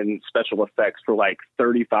horror and special effects for like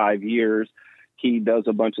 35 years. He does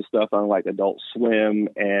a bunch of stuff on like Adult Swim,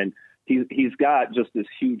 and he's got just this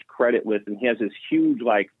huge credit list, and he has this huge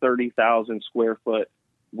like 30,000 square foot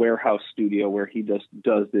warehouse studio where he just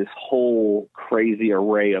does this whole crazy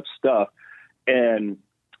array of stuff. And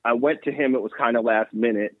I went to him, it was kind of last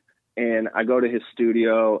minute, and I go to his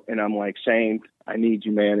studio and I'm like, Shane, I need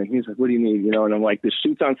you, man. And he's like, what do you need? You know, and I'm like, the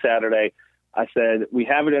shoot's on Saturday. I said, we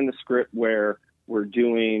have it in the script where we're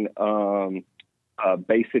doing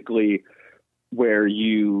basically where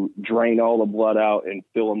you drain all the blood out and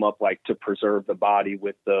fill them up like to preserve the body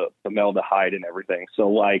with the formaldehyde and everything. So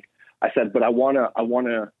like I said, but I want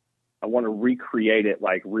to recreate it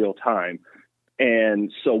like real time.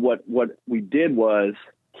 And so what we did was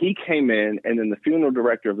he came in, and then the funeral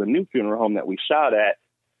director of the new funeral home that we shot at,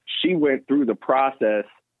 she went through the process,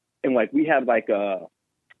 and like we had like a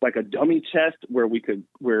dummy chest where we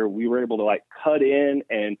were able to like cut in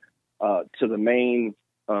and to the main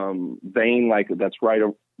vein, like that's right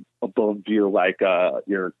above your like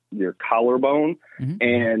your collarbone,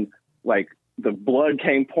 and like the blood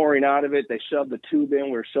came pouring out of it. They shoved the tube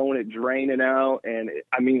in. We're showing it draining out, and it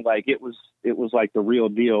was like the real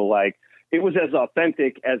deal. Like it was as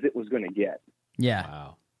authentic as it was going to get.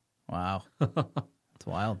 Yeah. Wow. It's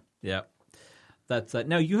wild. Yeah. That's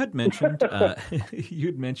now you had mentioned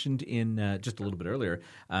in just a little bit earlier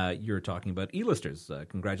you were talking about E-listers.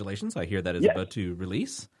 Congratulations! I hear that is about to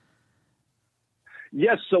release.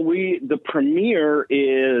 Yes, so the premiere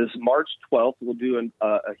is March 12th. We'll do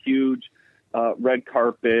a huge red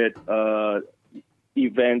carpet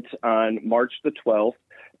event on March the 12th,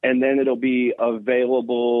 and then it'll be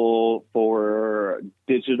available for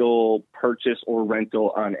digital purchase or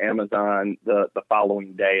rental on Amazon the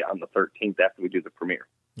following day on the 13th after we do the premiere.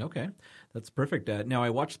 Okay, that's perfect. Now I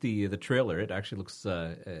watched the trailer. It actually looks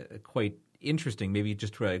quite interesting. Maybe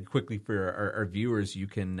just quickly for our viewers, you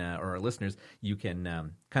can or our listeners, you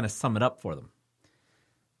can kind of sum it up for them.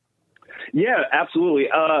 Yeah, absolutely.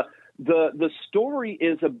 The story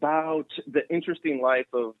is about the interesting life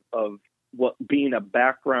of what being a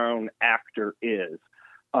background actor is,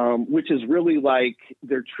 which is really like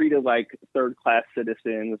they're treated like third-class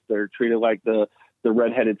citizens. They're treated like the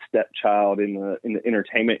redheaded stepchild in the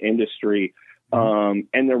entertainment industry. And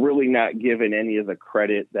they're really not given any of the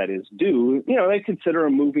credit that is due. You know, they consider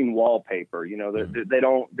them moving wallpaper. You know,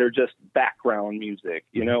 they're just background music.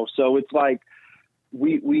 You know, so it's like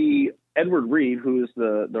we Edward Reed, who is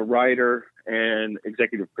the writer and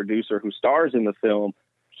executive producer who stars in the film,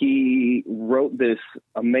 he wrote this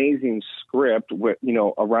amazing script with, you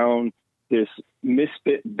know, around this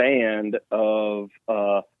misfit band of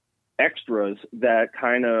extras that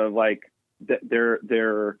kind of like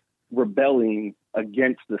they're rebelling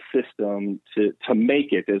against the system to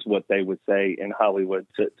make it, is what they would say in Hollywood,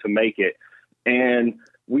 to make it. And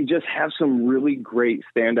we just have some really great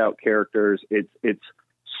standout characters. It's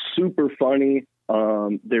super funny.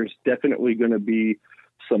 There's definitely going to be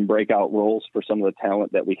some breakout roles for some of the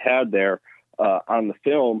talent that we had there on the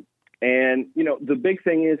film. And, you know, the big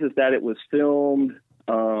thing is that it was filmed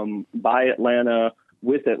by Atlanta,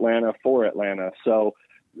 with Atlanta, for Atlanta. So,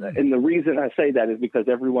 and the reason I say that is because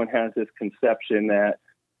everyone has this conception that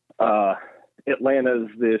Atlanta's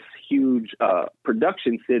this huge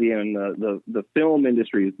production city and the film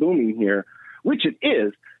industry is booming here, which it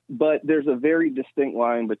is. But there's a very distinct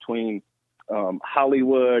line between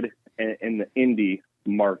Hollywood and the indie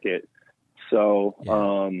market. So,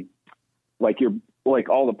 like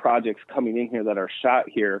all the projects coming in here that are shot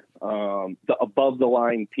here, the above the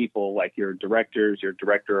line people, like your directors, your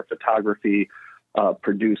director of photography,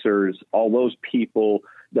 producers, all those people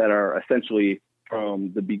that are essentially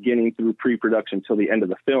from the beginning through pre-production till the end of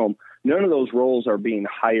the film, none of those roles are being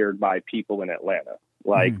hired by people in Atlanta.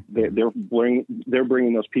 Like they're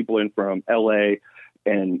bringing those people in from LA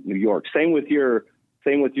and New York. Same with your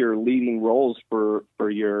leading roles for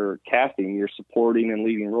your casting, your supporting and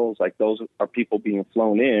leading roles. Like those are people being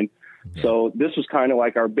flown in. Yeah. So this was kind of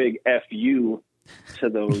like our big FU to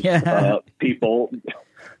those people,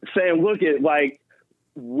 saying, look,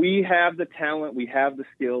 we have the talent, we have the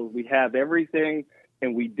skills, we have everything,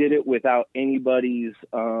 and we did it without anybody's.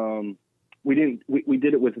 We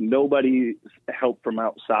did it with nobody's help from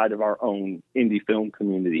outside of our own indie film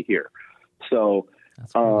community here. So.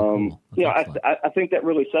 That's really cool. I think that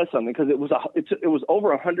really says something, because it was over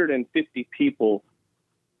 150 people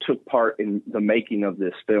took part in the making of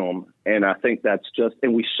this film. And I think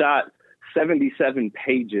and we shot 77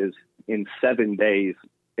 pages in 7 days,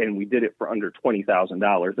 and we did it for under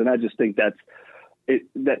 $20,000. And I just think that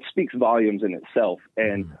speaks volumes in itself.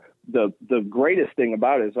 And the greatest thing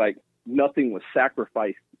about it is, like, nothing was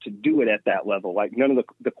sacrificed to do it at that level. Like, none of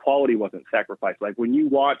the quality wasn't sacrificed. Like, when you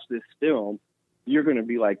watch this film, you're going to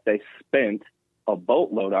be like, they spent a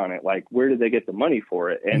boatload on it. Like, where did they get the money for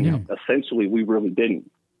it? And essentially, we really didn't.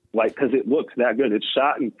 Like, because it looks that good. It's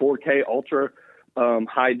shot in 4K ultra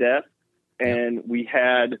high def, and we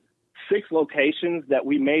had 6 locations that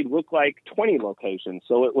we made look like 20 locations.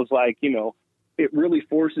 So it was like, you know, it really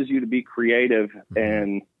forces you to be creative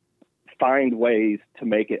and find ways to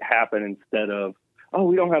make it happen, instead of, oh,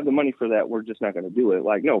 we don't have the money for that, we're just not going to do it.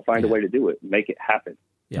 Like, no, find a way to do it, make it happen.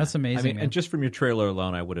 Yeah. That's amazing. I mean, and just from your trailer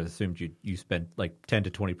alone, I would have assumed you spent like 10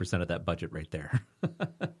 to 20% of that budget right there.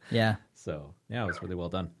 Yeah. So, yeah, it was really well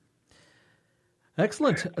done.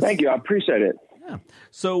 Excellent. Thank you. I appreciate it. Yeah.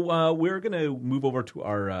 So we're going to move over to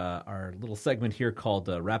our little segment here called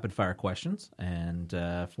Rapid Fire Questions. And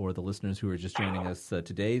for the listeners who are just joining us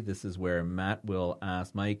today, this is where Matt will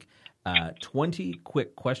ask Mike 20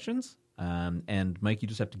 quick questions. And Mike, you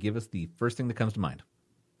just have to give us the first thing that comes to mind.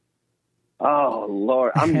 Oh,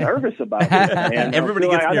 Lord, I'm nervous about this, man. Everybody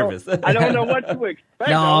gets nervous. I don't know what to expect.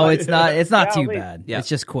 No, it's not. It's not too bad. Yeah. It's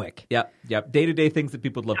just quick. Yep. Day-to-day things that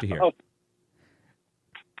people would love to hear.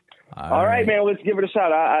 All right, man. Let's give it a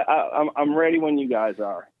shot. I'm ready when you guys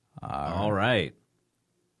are. All right.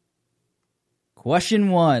 Question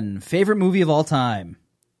 1. Favorite movie of all time?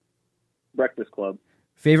 Breakfast Club.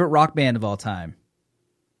 Favorite rock band of all time?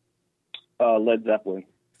 Led Zeppelin.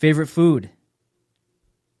 Favorite food?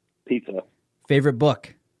 Pizza. Favorite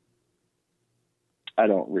book? I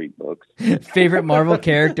don't read books. Favorite Marvel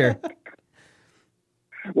character?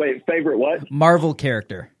 Wait, favorite what? Marvel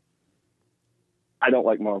character. I don't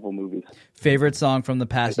like Marvel movies. Favorite song from the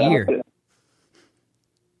past year?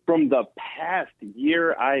 From the past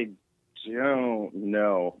year, I don't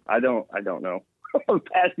know. I don't know.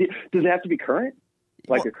 Past year. Does it have to be current?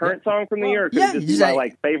 Like a current song from the year? Or could it just be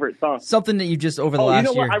my favorite song? Something that you just over the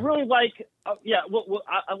last year. What? I really like.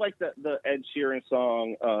 I like the Ed Sheeran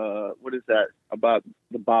song. What is that about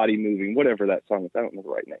the body moving? Whatever that song is. I don't know the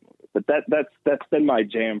right name of it. But that's been my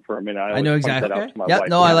jam for a minute. I know exactly.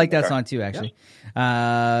 I like that song too. Actually,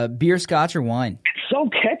 beer, scotch, or wine? So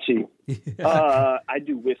catchy. I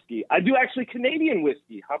do whiskey. I do actually Canadian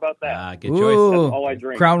whiskey. How about that? Good choice. That's all I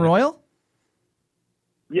drink. Crown Royal.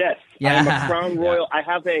 Yes, yeah. I'm a Crown Royal. I've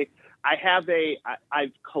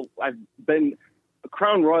been a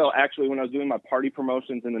Crown Royal actually when I was doing my party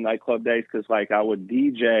promotions in the nightclub days, because like I would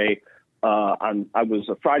DJ. I was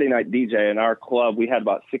a Friday night DJ in our club. We had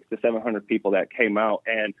about 600 to 700 people that came out,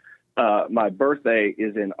 and my birthday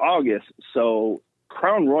is in August, so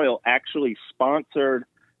Crown Royal actually sponsored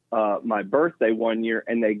my birthday one year,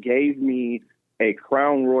 and they gave me a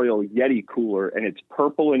Crown Royal Yeti cooler, and it's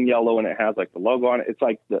purple and yellow, and it has like the logo on it. It's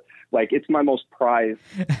like it's my most prized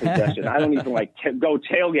possession. I don't even like go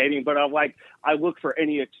tailgating, but I look for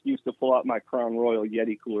any excuse to pull out my Crown Royal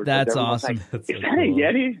Yeti cooler. That's awesome. Like, is that a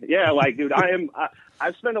Yeti? Yeah, like, dude,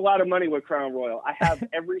 I've spent a lot of money with Crown Royal. I have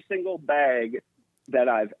every single bag that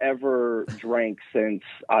I've ever drank since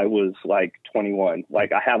I was like 21.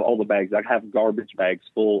 Like, I have all the bags. I have garbage bags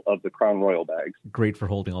full of the Crown Royal bags. Great for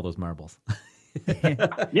holding all those marbles.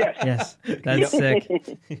 Yes. That's sick.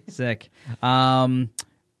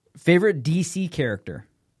 Favorite DC character?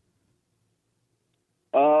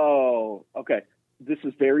 Oh, okay. This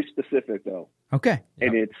is very specific though. Okay.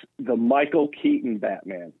 And it's the Michael Keaton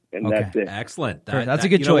Batman, and that's it. Excellent. That's a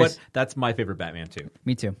good choice. That's my favorite Batman too.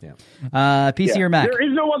 Me too. Yeah. PC or Mac? There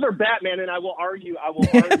is no other Batman, and I will argue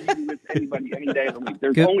with anybody any day of the week.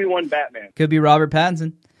 There's only one Batman. Could be Robert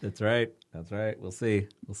Pattinson. That's right. We'll see.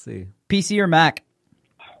 PC or Mac?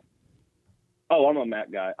 Oh, I'm a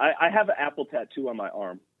Mac guy. I have an Apple tattoo on my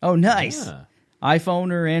arm. Oh, nice. Yeah.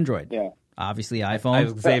 iPhone or Android? Yeah. Obviously iPhone. I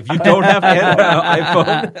was going to say, if you don't have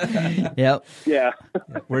iPhone, yep. Yeah.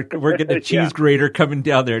 we're getting a cheese grater coming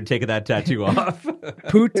down there and taking that tattoo off.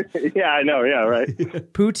 Yeah, I know. Yeah, right.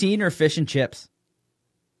 Poutine or fish and chips?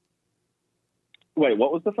 Wait,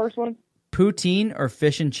 what was the first one? Poutine or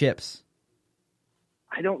fish and chips?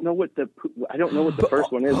 I don't know what the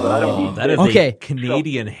first one is, but I don't eat that is okay. a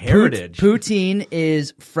Canadian heritage. Poutine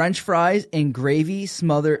is French fries and gravy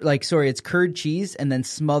smothered, it's curd cheese and then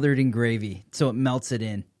smothered in gravy, so it melts it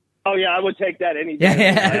in. Oh yeah, I would take that any day.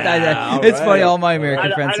 Yeah. It's funny. All my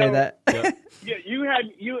American friends say that. Yep. Yeah,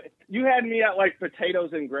 you had me at like potatoes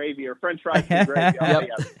and gravy or French fries and gravy.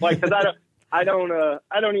 Because I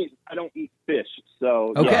don't eat fish,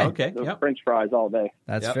 so okay. French fries all day.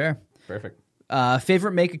 That's fair. Perfect.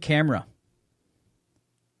 Favorite make a camera?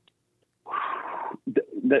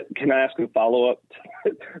 Can I ask a follow up?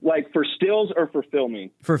 Like for stills or for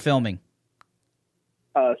filming? For filming.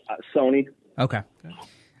 Sony. Okay.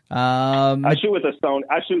 I shoot with a Sony.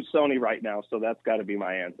 I shoot Sony right now, so that's got to be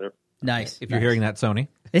my answer. Nice. If you're hearing that, Sony.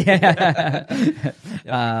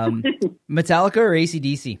 Metallica or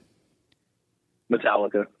AC/DC?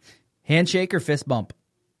 Metallica. Handshake or fist bump?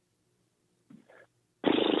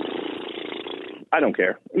 I don't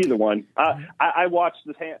care. Either one. I watch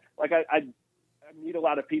this hand. Like I meet a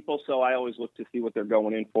lot of people, so I always look to see what they're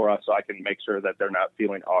going in for, so I can make sure that they're not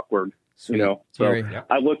feeling awkward. Sweet. You know, so Jerry.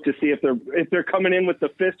 I look to see if they're coming in with the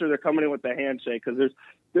fist or they're coming in with the handshake, because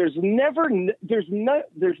there's nothing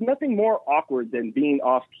more awkward than being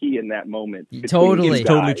off key in that moment. Totally. It's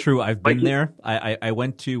totally true. I've been there. I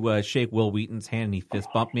went to shake Will Wheaton's hand, and he fist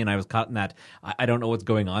bumped me, and I was caught in that I don't know what's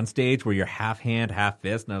going on stage where you're half hand, half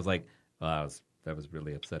fist, and I was like, that was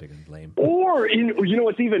really upsetting and lame. Or, you know,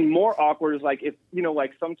 what's even more awkward is like, if, you know,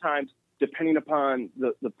 like sometimes depending upon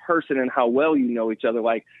the person and how well you know each other,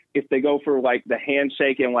 like if they go for like the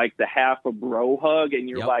handshake and like the half a bro hug and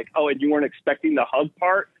you're like, oh, and you weren't expecting the hug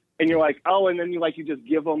part and you're like, oh, and then you just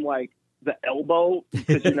give them like the elbow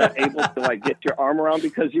because you're not able to like get your arm around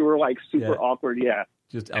because you were like super awkward. Yeah.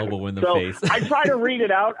 Just elbow in the so face. I try to read it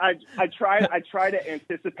out. I try to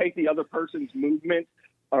anticipate the other person's movement.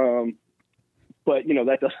 But, you know,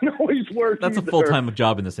 that doesn't always work. That's either. a full-time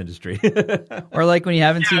job in this industry. Or like when you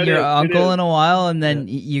haven't seen your uncle in a while and then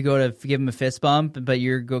you go to give him a fist bump, but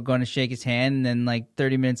you're going to shake his hand, and then like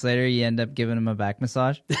 30 minutes later you end up giving him a back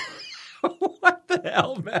massage. What the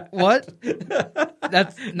hell, man? What?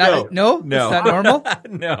 That's not no. That's not normal.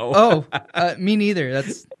 No. Oh, me neither.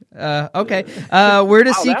 That's okay. Where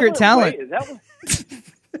does secret talent?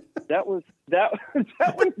 That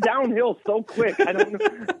went downhill so quick. I don't know.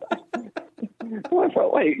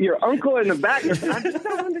 Wait, your uncle in the back. I just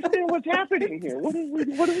don't understand what's happening here. What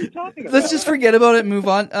are we talking about? Let's just forget about it and move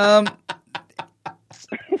on.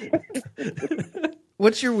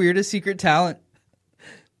 What's your weirdest secret talent?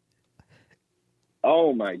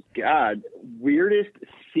 Oh my God. Weirdest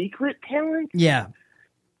secret talent? Yeah.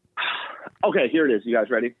 Okay, here it is. You guys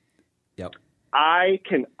ready? Yep. I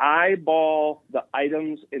can eyeball the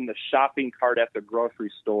items in the shopping cart at the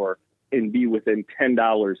grocery store and be within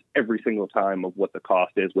 $10 every single time of what the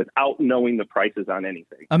cost is without knowing the prices on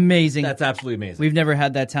anything. Amazing. That's absolutely amazing. We've never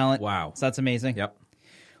had that talent. Wow. So that's amazing. Yep.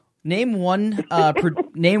 Name one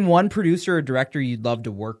name one producer or director you'd love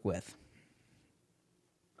to work with.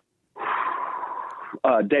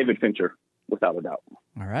 David Fincher, without a doubt.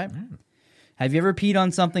 All right. Have you ever peed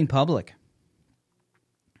on something public?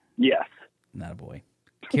 Yes. Not a boy.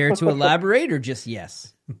 Care to elaborate or just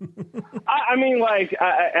yes? I mean, like,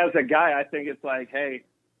 as a guy, I think it's like, hey,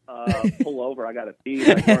 pull over, I got to pee,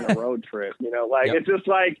 like we're on a road trip. It's just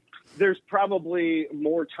like there's probably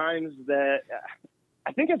more times that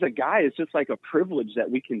I think as a guy, it's just like a privilege that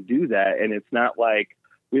we can do that, and it's not like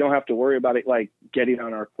we don't have to worry about it like getting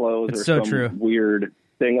on our clothes or some weird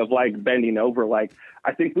thing of like bending over. Like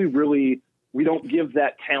I think we don't give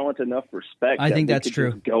that talent enough respect. I think that's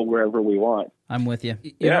true. Just go wherever we want. I'm with you.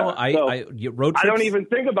 Road trips, I don't even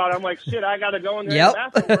think about it. I'm like, shit, I got to go in there. Yep.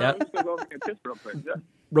 I'm just going to go take a piss real quick. Yeah.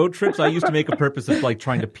 Road trips, I used to make a purpose of like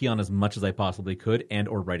trying to pee on as much as I possibly could, and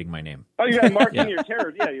or writing my name. Oh, you're marking your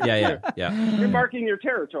territory. Yeah. You're marking your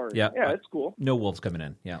territory. Yeah, that's cool. No wolves coming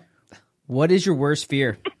in. Yeah. What is your worst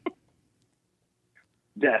fear?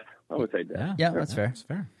 Death. I would say death. Yeah, that's fair. That's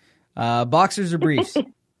fair. Boxers or briefs?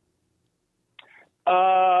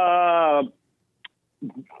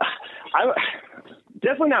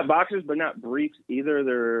 Definitely not boxers, but not briefs either.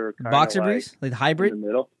 They're boxer briefs, like hybrid in the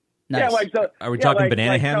middle. Nice. Yeah, like are we talking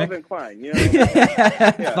banana hammock? Calvin Klein,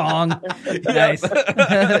 thong. Nice.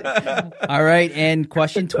 All right, and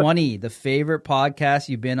question 20: the favorite podcast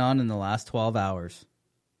you've been on in the last 12 hours?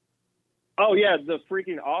 Oh yeah, the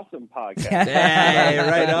freaking awesome podcast. Hey,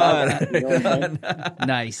 right on.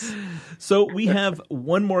 Nice. So we have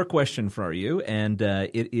one more question for you, and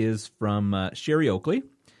it is from Sherry Oakley.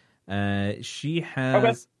 She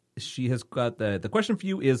has got the question for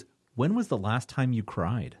you is, when was the last time you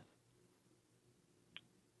cried?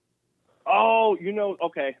 Oh,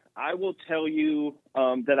 okay. I will tell you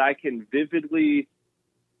that I can vividly.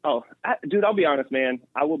 Dude, I'll be honest, man.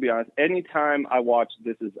 I will be honest. Anytime I watch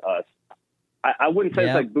This Is Us, I wouldn't say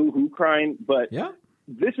it's like boo-hoo crying, but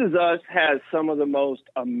This Is Us has some of the most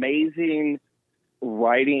amazing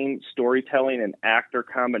writing, storytelling, and actor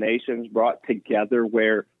combinations brought together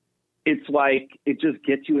where it's like it just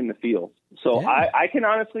gets you in the feels. So I can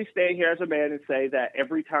honestly stay here as a man and say that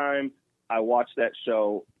every time I watch that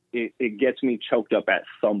show, it gets me choked up at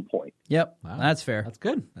some point. Yep, wow. That's fair. That's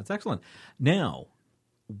good. That's excellent. Now,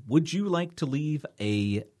 would you like to leave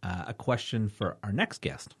a question for our next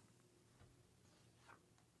guest?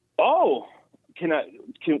 Oh, can I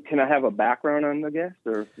have a background on the guest,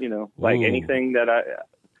 or anything that I?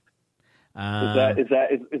 Is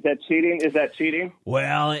that cheating? Is that cheating?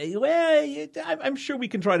 Well, I'm sure we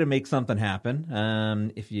can try to make something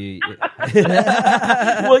happen. If you,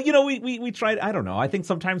 well, we tried. I don't know. I think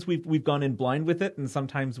sometimes we've gone in blind with it, and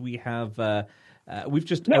sometimes we have. We've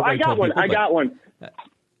just no. I got one. People, I got one.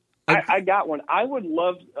 I got one. I would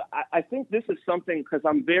love. I think this is something because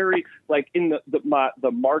I'm very like in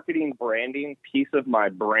the marketing branding piece of my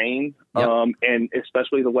brain, and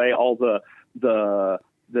especially the way all the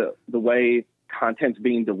way content's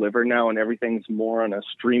being delivered now and everything's more on a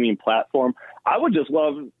streaming platform. I would just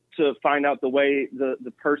love to find out the way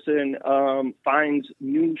the person finds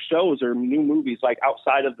new shows or new movies, like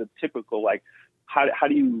outside of the typical, like how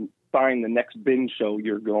do you find the next binge show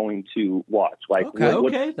you're going to watch? Like,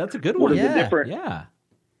 okay, that's a good one. What is the different? Yeah.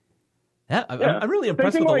 I'm really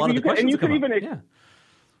impressed with a lot of the questions.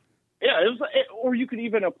 Or you could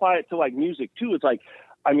even apply it to like music too. It's like,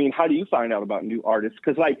 I mean, how do you find out about new artists?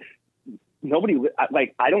 Because like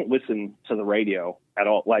I don't listen to the radio at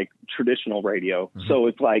all, like traditional radio. Mm-hmm. So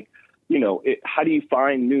it's like, how do you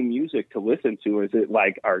find new music to listen to? Is it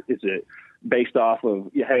like, is it based off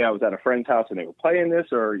of, hey, I was at a friend's house and they were playing this,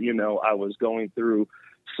 or, I was going through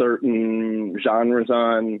certain genres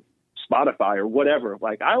on Spotify or whatever.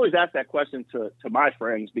 Like, I always ask that question to my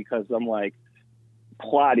friends because I'm like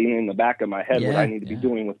plotting in the back of my head what I need to be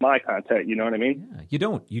doing with my content. You know what I mean? Yeah. You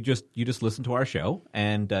don't. You just listen to our show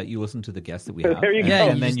and you listen to the guests that we have. There you go.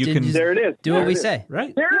 And then you can. There it is. Do what we say.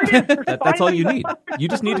 Right. There it is. That's all you need. You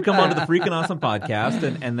just need to come onto the Freaking Awesome podcast,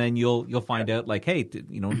 and then you'll find out like, hey,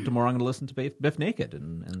 tomorrow I'm going to listen to Biff Naked,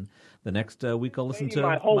 and the next week I'll listen to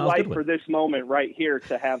my whole Miles life Goodwin. For this moment right here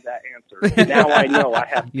to have that answer. Now I know I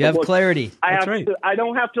have. You have clarity. That's right. I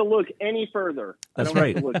don't have to look any further. That's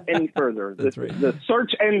right. Have to look any further. That's right. The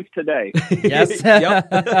search ends today. Yes. Yep.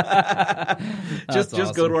 Just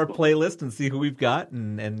awesome. go to our playlist and see who we've got,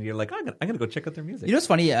 and you're like, I'm gonna go check out their music. You know what's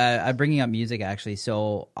funny? I'm bringing up music actually.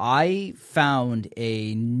 So I found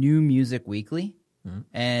a new music weekly. Mm-hmm.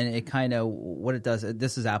 And it kind of what it does.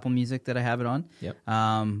 This is Apple Music that I have it on. Yep.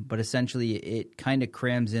 But essentially, it kind of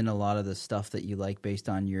crams in a lot of the stuff that you like based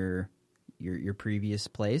on your previous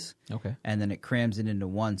plays. Okay. And then it crams it into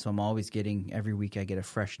one. So I'm always getting every week. I get a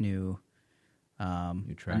fresh new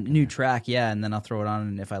track. Yeah. And then I'll throw it on,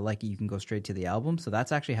 and if I like it, you can go straight to the album. So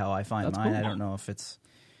that's actually how I find mine. Cool. I don't know if it's.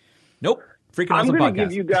 Nope. Freaking I'm Awesome going to Podcast.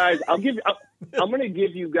 give you guys. I'm going to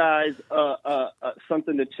give you guys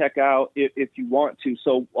something to check out if you want to.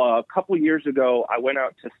 So a couple of years ago, I went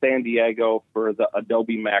out to San Diego for the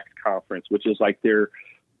Adobe Max conference, which is like their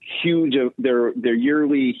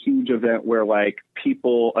yearly huge event where like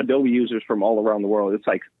Adobe users from all around the world. It's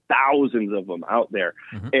like thousands of them out there.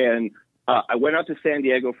 Mm-hmm. And I went out to San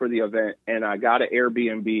Diego for the event, and I got an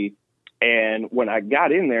Airbnb. And when I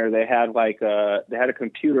got in there, they had a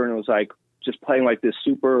computer, and it was like just playing like this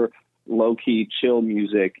super low key chill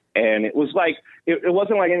music. And it was like, it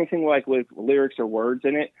wasn't like anything like with lyrics or words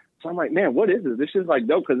in it. So I'm like, man, what is this? This is like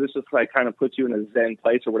dope, because this just like kind of puts you in a zen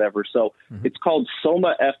place or whatever. So It's called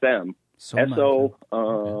Soma FM. SOMA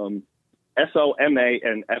and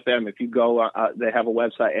FM. If you go, they have a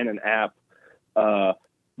website and an app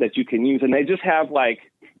that you can use, and they just have like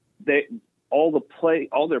all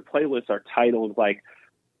their playlists are titled like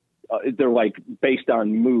they're like based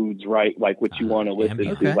on moods, right? Like what you want to listen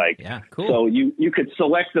to. Like, yeah, cool. So you could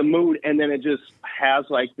select the mood, and then it just has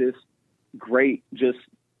like this great just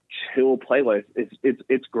chill playlist.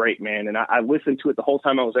 It's great, man. And I listened to it the whole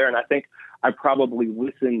time I was there, and I think I probably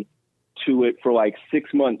listened to it for like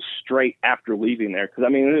 6 months straight after leaving there. Cause I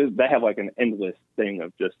mean, they have like an endless thing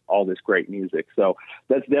of just all this great music. So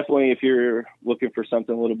that's definitely, if you're looking for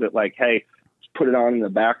something a little bit like, hey, just put it on in the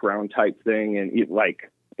background type thing. And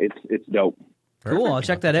it's dope. Cool. I'll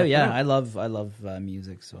check that out. Yeah. I love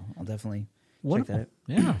music. So I'll definitely check that out.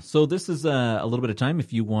 Yeah. So this is a little bit of time.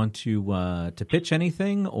 If you want to pitch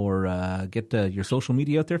anything or get your social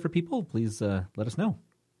media out there for people, please let us know.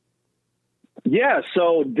 Yeah,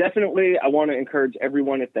 so definitely I want to encourage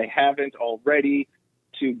everyone, if they haven't already,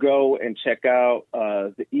 to go and check out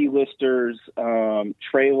the E-Listers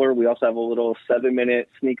trailer. We also have a little 7-minute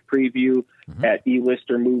sneak preview at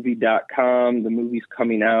elistermovie.com. The movie's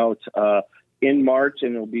coming out in March,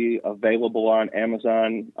 and it'll be available on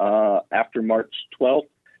Amazon after March 12th.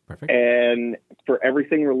 Perfect. And for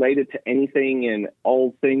everything related to anything and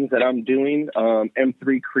all things that I'm doing,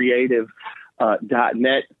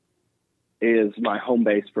 m3creative.net is my home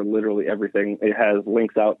base for literally everything. It has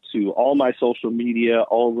links out to all my social media,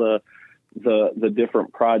 all the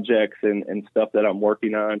different projects and stuff that I'm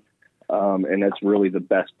working on. And that's really the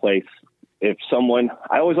best place. I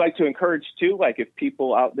always like to encourage too, like if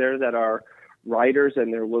people out there that are writers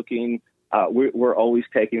and they're looking, we're always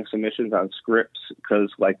taking submissions on scripts,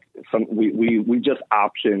 because like we just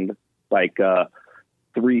optioned like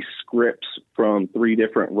 3 scripts from 3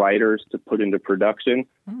 different writers to put into production.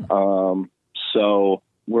 So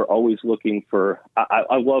we're always looking for,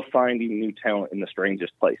 I love finding new talent in the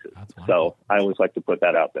strangest places. So I always like to put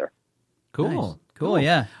that out there. Cool. Nice. Cool.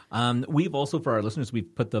 Yeah. We've also, for our listeners,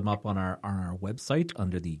 we've put them up on our website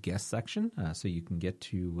under the guest section. So you can get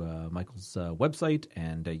to Michael's website,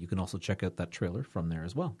 and you can also check out that trailer from there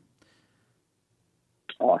as well.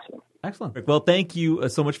 Awesome. Excellent. Well, thank you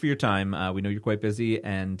so much for your time. We know you're quite busy,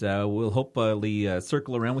 and we'll hopefully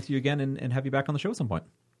circle around with you again and have you back on the show at some point.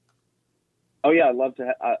 Oh yeah, I'd love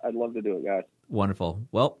to do it, guys. Wonderful.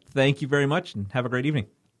 Well, thank you very much, and have a great evening.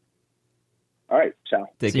 All right, ciao.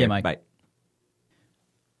 Take See care. you, Mike. Bye.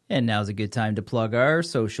 And now's a good time to plug our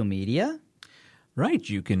social media. Right.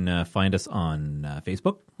 You can find us on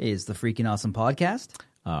Facebook. Is the Freaking Awesome Podcast.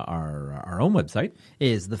 Our own website.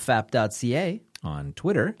 Is thefap.ca. On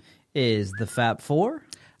Twitter. Is thefap4.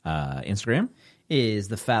 Instagram. Is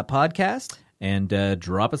the Fap Podcast. And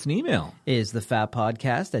drop us an email. Is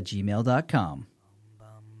thefapodcast@gmail.com.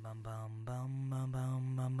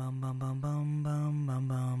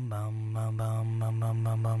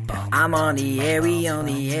 I'm on the air, we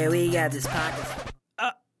got this podcast.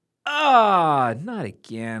 Not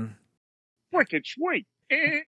again. Wicked sweet.